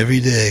 Put it on every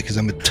day because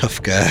I'm a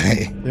tough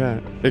guy. Yeah.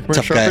 Ikmer,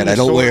 Tough guy, sharpen and the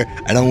sword.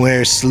 I don't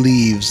wear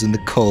sleeves in the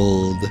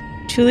cold.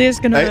 Julia's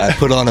gonna... I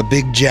put on a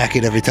big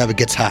jacket every time it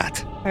gets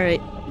hot. All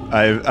right.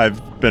 I've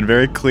been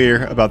very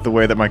clear about the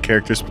way that my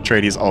character's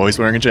portrayed. He's always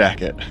wearing a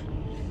jacket.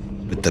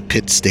 But the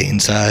pit stain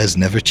size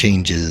never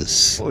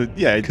changes Well,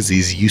 yeah, because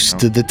he's used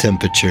to the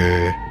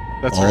temperature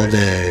that's all right.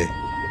 day.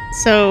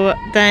 So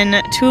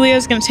then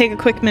Tulia's going to take a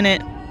quick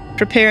minute,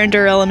 prepare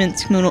Endure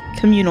Elements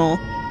communal,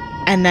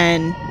 and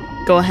then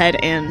go ahead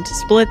and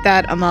split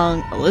that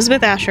among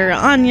Elizabeth Asher,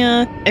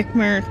 Anya,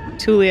 Ikmer,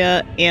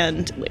 Tulia,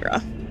 and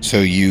Lyra. So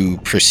you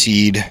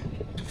proceed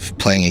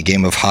playing a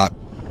game of hot,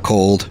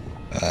 cold,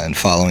 and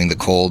following the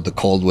cold. The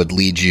cold would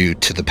lead you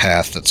to the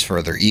path that's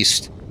further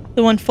east.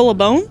 The one full of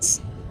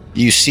bones?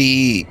 You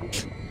see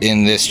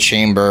in this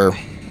chamber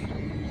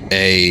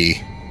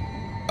a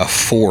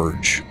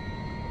forge,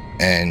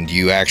 and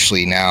you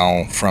actually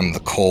now, from the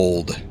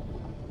cold,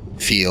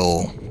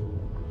 feel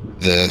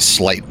the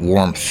slight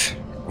warmth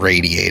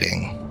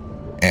radiating,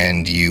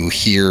 and you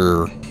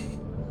hear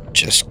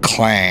just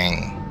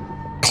clang,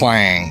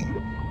 clang,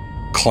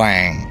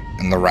 clang,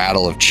 and the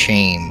rattle of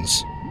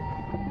chains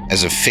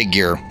as a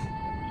figure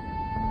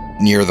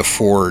near the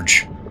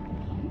forge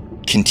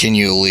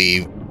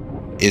continually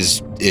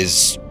is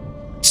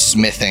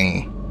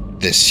smithing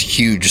this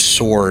huge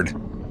sword.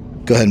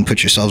 Go ahead and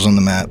put yourselves on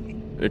the map.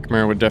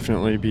 Ikmer would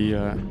definitely be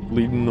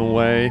leading the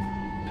way.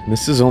 And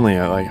this is only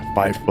like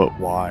 5 foot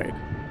wide.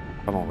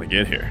 How long we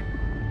get here?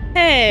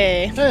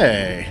 Hey.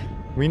 Hey.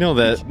 We know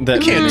that You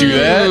can't do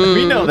that.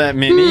 We know that,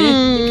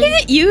 Minnie. You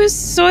can't use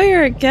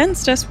Sawyer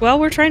against us while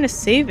we're trying to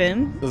save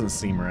him. Doesn't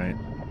seem right.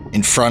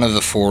 In front of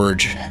the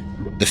forge,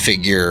 the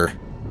figure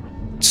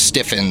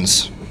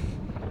stiffens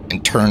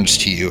and turns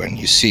to you, and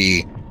you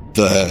see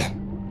the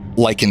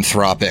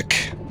lycanthropic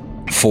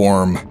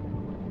form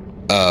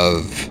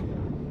of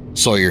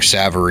Sawyer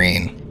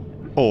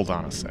Savarine Hold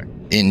on a sec.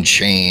 in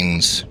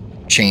chains,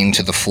 chained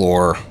to the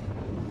floor,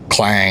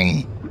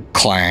 clang,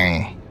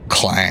 clang,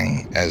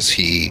 clang, as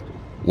he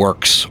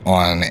works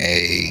on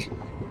a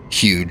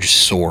huge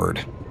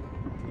sword.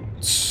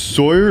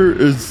 Sawyer,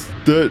 is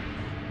that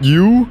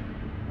you?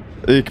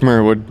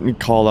 Ikmer would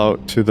call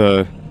out to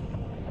the,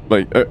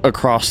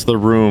 across the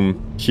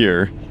room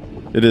here.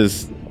 It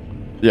is,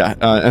 yeah,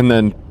 and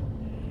then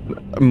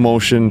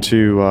motion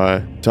to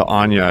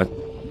Anya.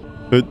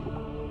 But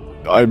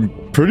I'm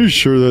pretty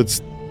sure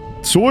that's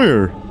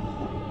Sawyer.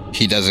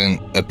 He doesn't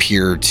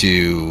appear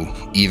to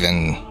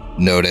even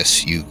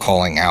notice you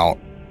calling out,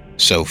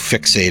 so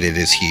fixated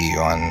is he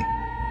on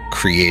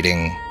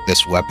creating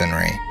this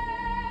weaponry.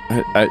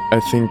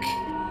 I think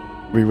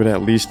we would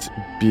at least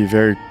be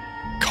very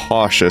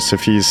cautious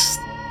if he's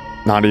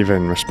not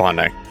even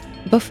responding.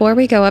 Before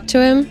we go up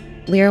to him,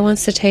 Lyra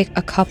wants to take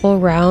a couple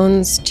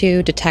rounds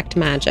to detect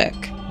magic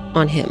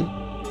on him.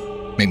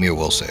 Make me a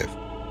will save.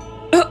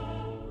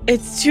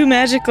 It's too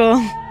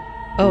magical.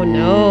 Oh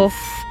no.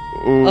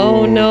 Ooh,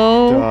 Oh,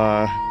 no.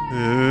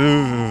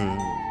 Ooh.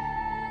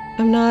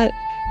 I'm not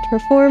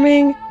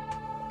performing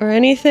or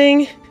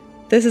anything.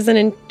 This is an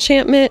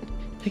enchantment.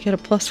 I get a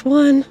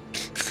 +1.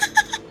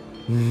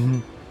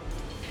 Mhm.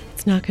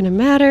 It's not gonna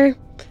matter.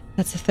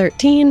 That's a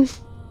 13.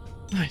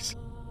 Nice.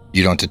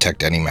 You don't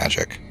detect any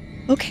magic.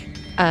 Okay.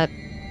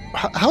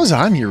 How's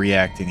Anya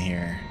reacting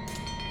here?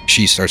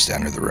 She starts to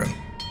enter the room.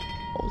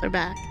 Hold her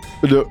back.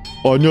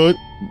 Anya,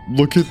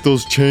 look at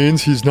those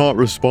chains. He's not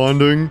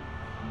responding.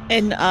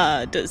 And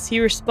does he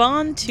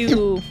respond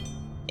to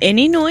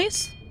any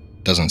noise?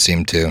 Doesn't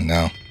seem to,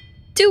 no.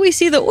 Do we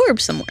see the orb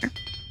somewhere?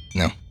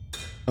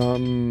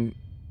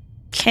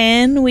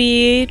 Can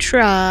we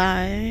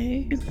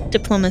try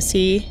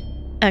diplomacy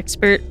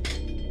expert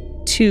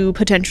to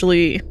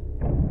potentially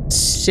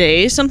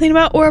say something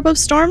about Orb of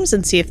Storms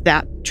and see if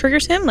that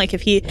triggers him? Like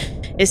if he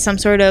is some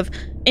sort of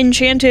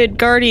enchanted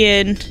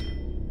guardian.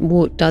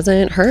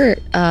 Doesn't hurt.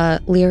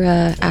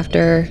 Lyra,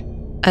 after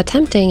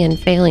attempting and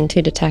failing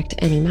to detect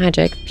any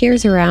magic,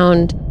 peers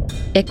around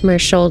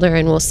Ikmer's shoulder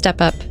and will step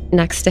up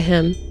next to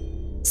him.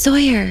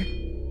 Sawyer,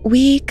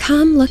 we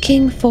come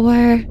looking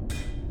for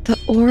the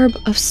Orb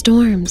of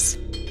Storms.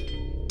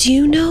 Do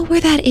you know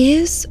where that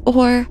is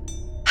or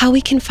how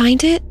we can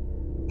find it?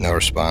 No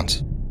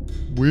response.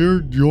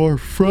 We're your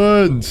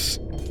friends.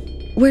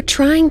 We're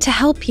trying to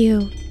help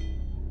you.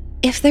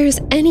 If there's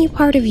any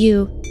part of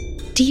you,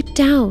 deep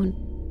down,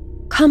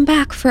 come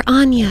back for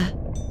Anya.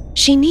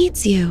 She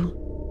needs you.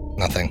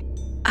 Nothing.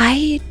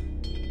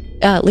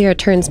 Lyra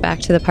turns back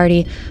to the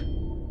party.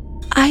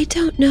 I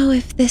don't know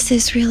if this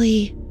is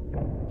really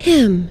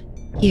him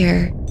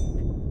here.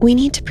 We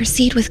need to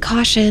proceed with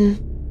caution.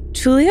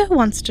 Julia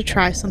wants to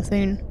try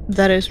something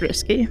that is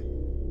risky.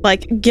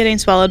 Like getting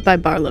swallowed by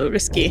Barlow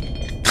risky.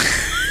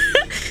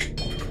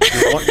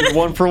 You're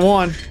one for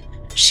one.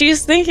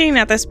 She's thinking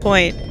at this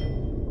point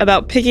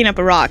about picking up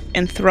a rock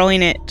and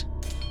throwing it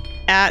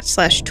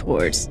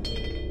at/towards.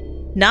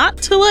 Not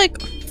to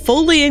like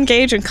fully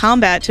engage in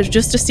combat,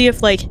 just to see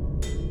if like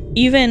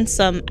even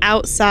some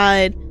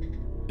outside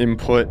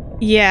Input.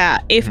 Yeah,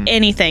 if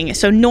anything.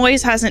 So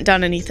noise hasn't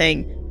done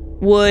anything.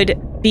 Would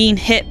being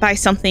hit by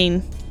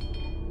something,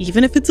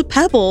 even if it's a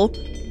pebble,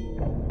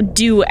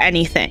 do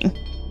anything?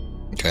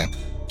 Okay.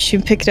 She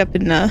can pick it up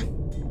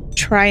and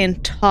try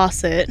and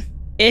toss it.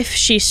 If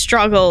she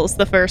struggles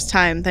the first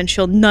time, then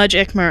she'll nudge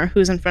Ikmer,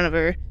 who's in front of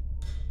her,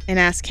 and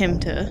ask him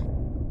to.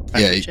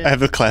 Yeah, I have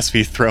the class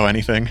V throw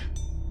anything.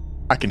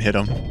 I can hit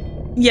him.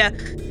 Yeah,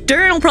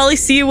 Durin will probably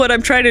see what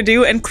I'm trying to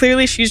do, and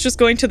clearly she's just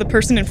going to the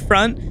person in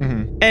front.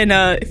 And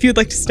if you'd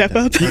like to step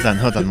up.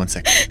 Hold on 1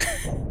 second.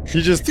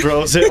 He just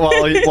throws it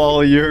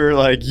while you're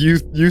like you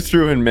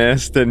threw and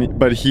missed,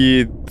 but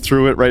he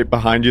threw it right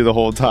behind you the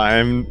whole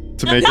time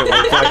to make it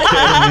look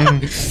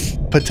like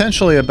him.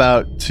 Potentially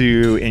about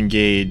to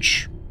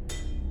engage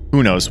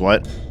who knows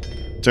what.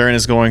 Durin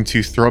is going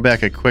to throw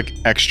back a quick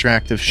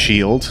extract of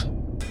shield.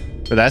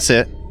 But that's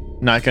it.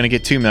 Not going to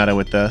get too meta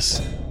with this.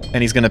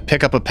 And he's going to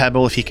pick up a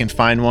pebble if he can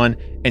find one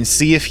and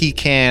see if he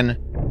can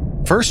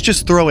first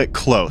just throw it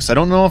close. I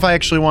don't know if I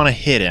actually want to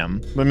hit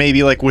him, but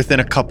maybe like within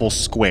a couple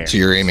squares. So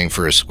you're aiming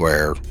for a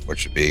square,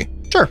 which would be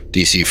Sure.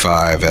 DC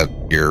 5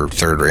 at your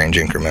third range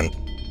increment,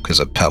 because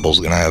a pebble's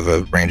going to have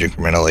a range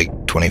increment of like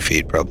 20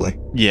 feet probably.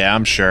 Yeah,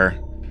 I'm sure.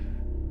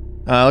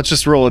 Let's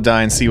just roll a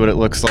die and see what it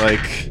looks like.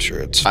 Sure,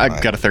 it's fine. I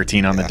got a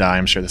 13 on the die.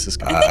 I'm sure this is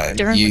good.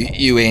 Durin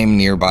you aim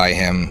nearby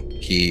him.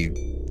 He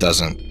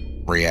doesn't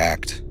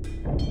react.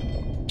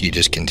 He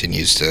just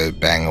continues to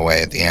bang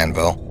away at the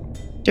anvil.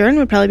 Durin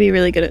would probably be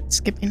really good at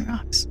skipping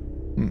rocks.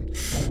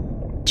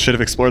 Should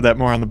have explored that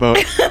more on the boat.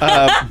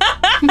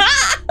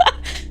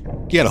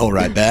 You got a whole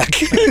ride back.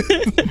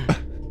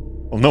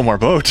 Well, no more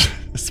boat.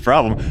 That's the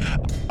problem.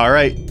 All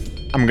right.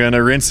 I'm going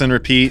to rinse and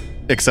repeat,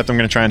 except I'm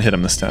going to try and hit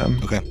him this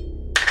time. Okay.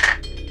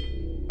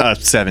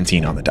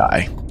 17 on the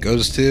die.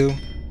 Goes to...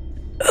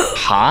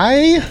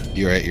 High?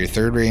 You're at your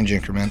third range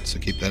increment, so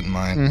keep that in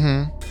mind.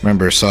 Mm-hmm.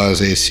 Remember,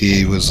 Saw's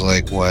AC was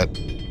like, what,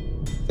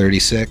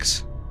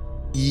 36?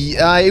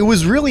 Yeah, it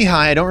was really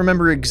high. I don't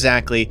remember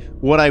exactly.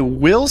 What I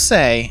will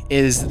say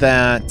is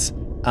that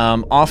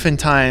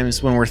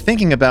oftentimes when we're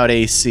thinking about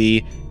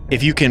AC,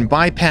 if you can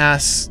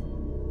bypass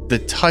the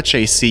touch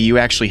AC, you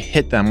actually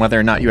hit them, whether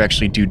or not you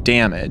actually do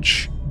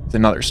damage. It's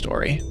another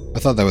story. I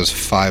thought that was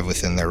 5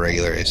 within their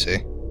regular AC.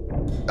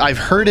 I've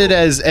heard it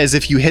as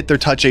if you hit their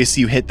touch AC,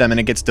 you hit them and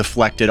it gets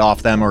deflected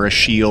off them or a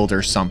shield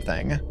or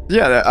something.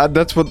 Yeah,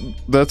 that's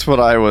what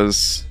I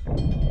was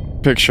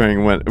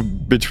picturing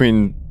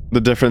between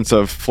the difference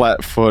of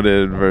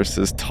flat-footed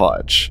versus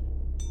touch.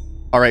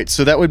 All right,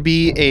 so that would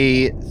be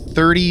a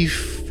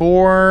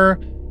 34,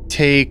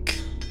 take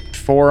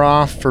 4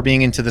 off for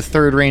being into the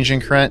third range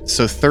increment,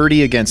 so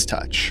 30 against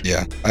touch.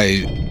 Yeah,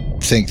 I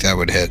think that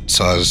would hit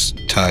Saw's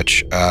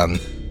touch.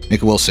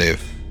 Make a will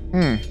save.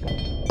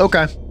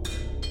 Okay.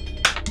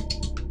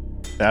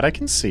 That I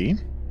can see.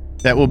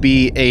 That will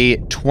be a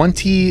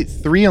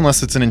 23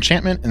 unless it's an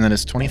enchantment, and then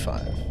it's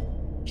 25.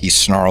 He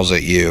snarls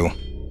at you,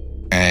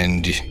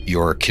 and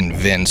you're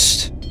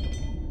convinced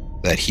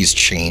that he's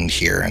chained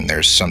here and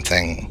there's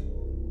something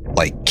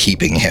like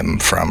keeping him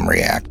from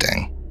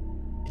reacting.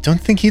 I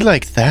don't think he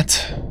liked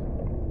that,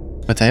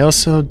 but I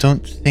also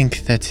don't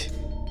think that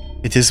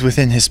it is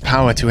within his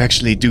power to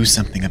actually do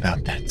something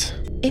about that.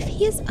 If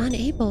he is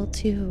unable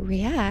to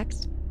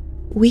react,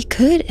 we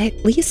could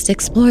at least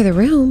explore the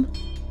room.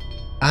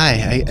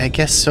 I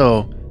guess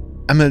so.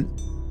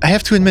 I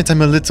have to admit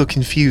I'm a little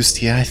confused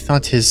here. I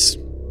thought his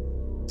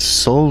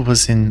soul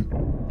was in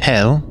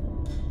hell.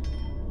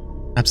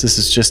 Perhaps this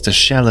is just a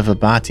shell of a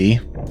body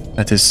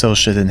that his soul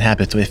should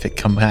inhabit if it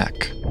come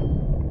back.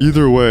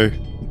 Either way,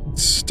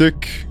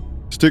 stick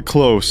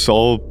close.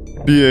 I'll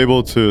be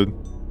able to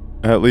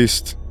at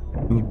least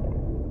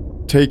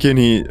take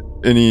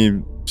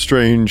any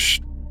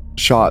strange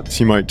shots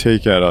he might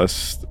take at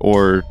us,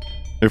 or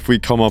if we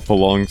come up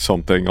along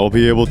something, I'll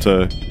be able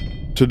to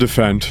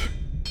defend.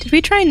 Did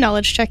we try a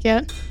knowledge check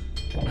yet?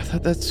 I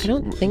thought that's I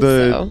don't think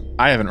so.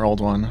 I haven't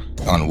rolled one.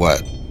 On what?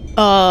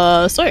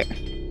 Sawyer.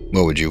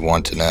 What would you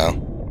want to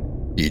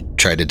know? You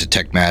tried to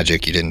detect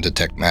magic, you didn't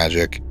detect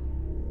magic.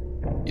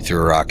 You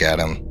threw a rock at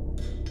him.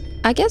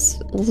 I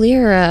guess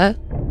Lyra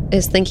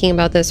is thinking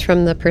about this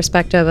from the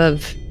perspective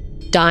of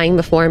dying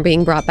before and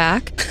being brought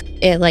back.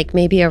 It like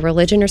maybe a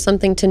religion or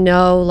something to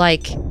know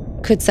like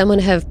Could someone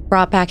have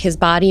brought back his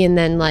body and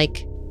then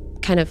like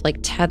kind of like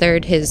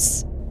tethered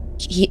his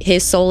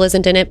soul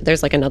isn't in it, but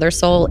there's like another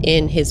soul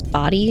in his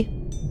body?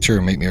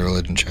 Sure, make me a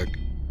religion check.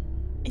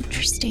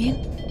 Interesting.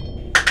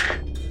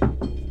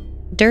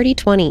 Dirty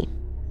 20.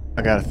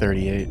 I got a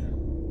 38.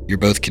 You're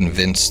both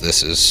convinced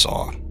this is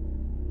Saw.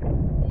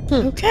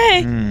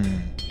 Okay. Hmm.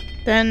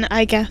 Then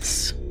I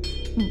guess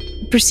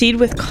proceed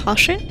with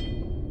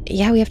caution.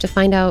 Yeah, we have to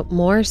find out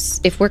more.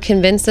 If we're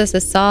convinced this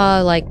is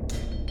Saw, like,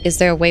 is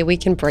there a way we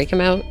can break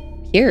him out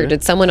here?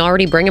 Did someone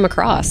already bring him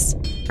across?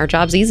 Our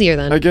job's easier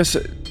then. I guess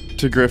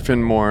to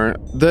Griffin more,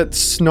 that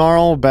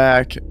snarl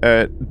back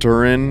at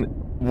Durin,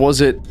 was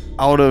it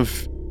out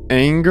of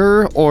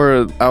anger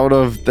or out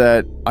of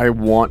that I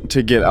want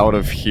to get out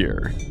of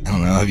here? I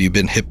don't know. Have you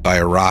been hit by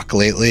a rock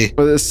lately?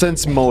 But a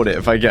sense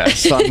motive, I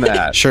guess, on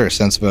that. Sure,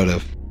 sense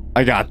motive.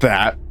 I got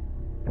that.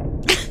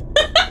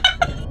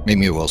 Make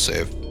me a will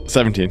save.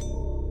 17.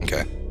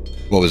 Okay.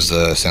 What was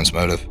the sense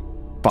motive?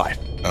 5.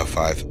 Oh,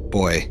 5.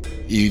 Boy,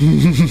 you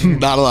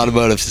not a lot of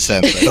motive to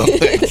sense, I don't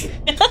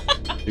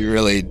think. You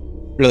really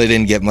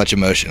didn't get much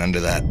emotion under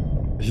that.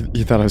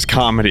 You thought it was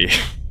comedy.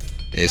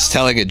 It's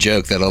telling a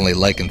joke that only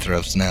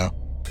lycanthropes know.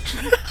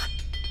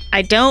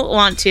 I don't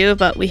want to,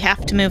 but we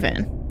have to move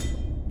in.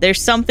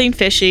 There's something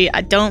fishy.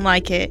 I don't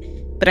like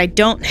it, but I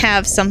don't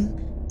have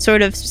some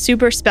sort of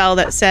super spell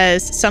that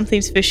says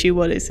something's fishy.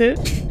 What is it?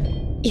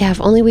 Yeah, if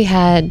only we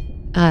had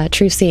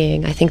true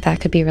seeing. I think that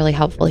could be really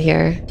helpful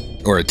here.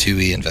 Or a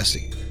 2E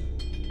investigate.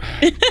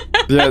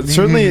 Yeah,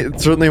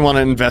 certainly want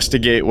to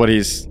investigate what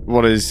he's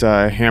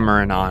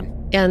hammering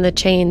on. Yeah, and the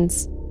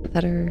chains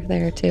that are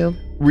there too.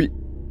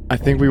 I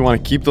think we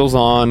want to keep those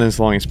on as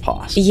long as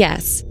possible.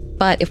 Yes,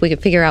 but if we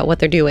could figure out what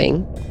they're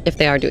doing, if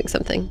they are doing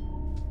something.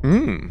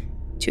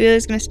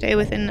 Julia's gonna stay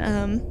within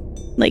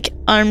like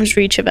arm's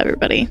reach of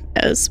everybody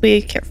as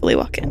we carefully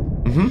walk in.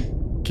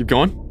 Mm-hmm. Keep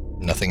going.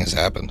 Nothing has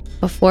happened.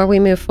 Before we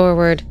move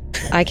forward,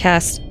 I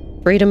cast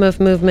freedom of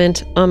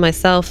movement on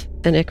myself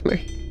and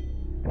Ikmer.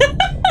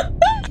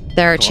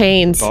 There are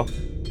chains.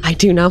 I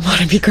do not want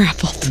to be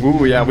grappled.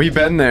 Ooh, yeah, we've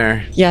been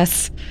there.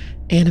 Yes,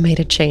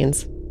 animated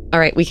chains. All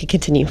right, we can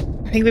continue.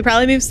 I think we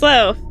probably move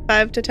slow,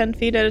 5 to 10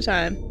 feet at a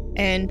time.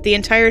 And the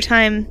entire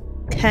time,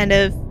 kind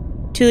of,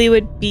 Tuli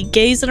would be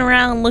gazing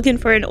around looking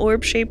for an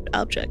orb-shaped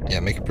object. Yeah,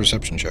 make a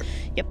perception check.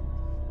 Yep.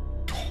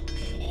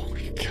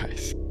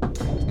 Guys.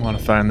 I want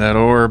to find that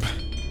orb.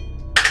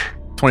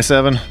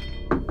 27.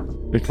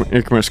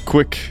 Ikmer's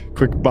quick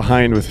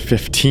behind with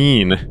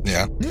 15.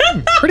 Yeah.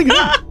 Pretty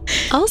good.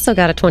 Also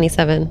got a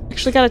 27.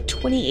 Actually got a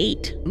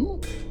 28.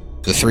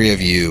 The three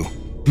of you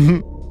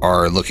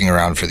are looking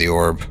around for the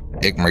orb.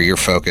 Ikmer, you're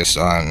focused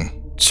on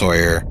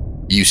Sawyer.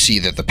 You see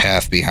that the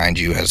path behind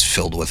you has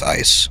filled with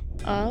ice.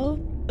 Oh,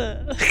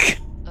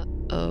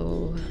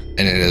 Oh.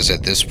 And it is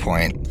at this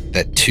point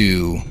that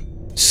two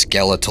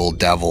skeletal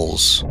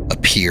devils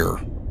appear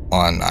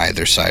on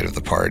either side of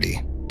the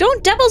party.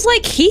 don't devils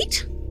like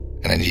heat?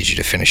 And I need you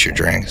to finish your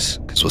drinks,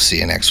 because we'll see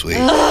you next week.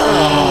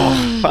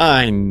 Oh,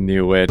 I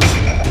knew it.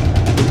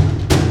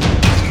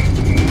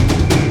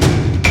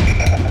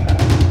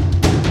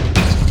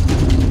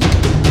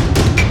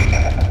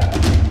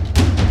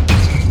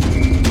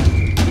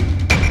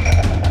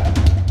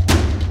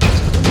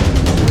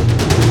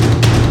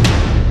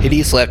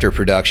 Hideous Laughter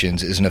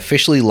Productions is an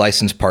officially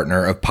licensed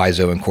partner of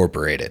Paizo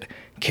Incorporated.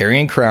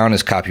 Carrying Crown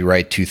is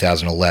copyright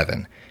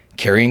 2011.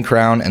 Carrying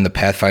Crown and the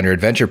Pathfinder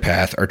Adventure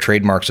Path are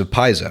trademarks of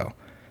Paizo.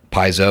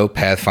 Paizo,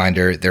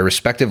 Pathfinder, their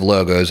respective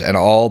logos, and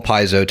all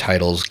Paizo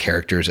titles,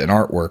 characters, and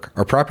artwork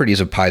are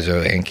properties of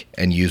Paizo Inc.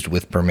 and used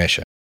with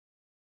permission.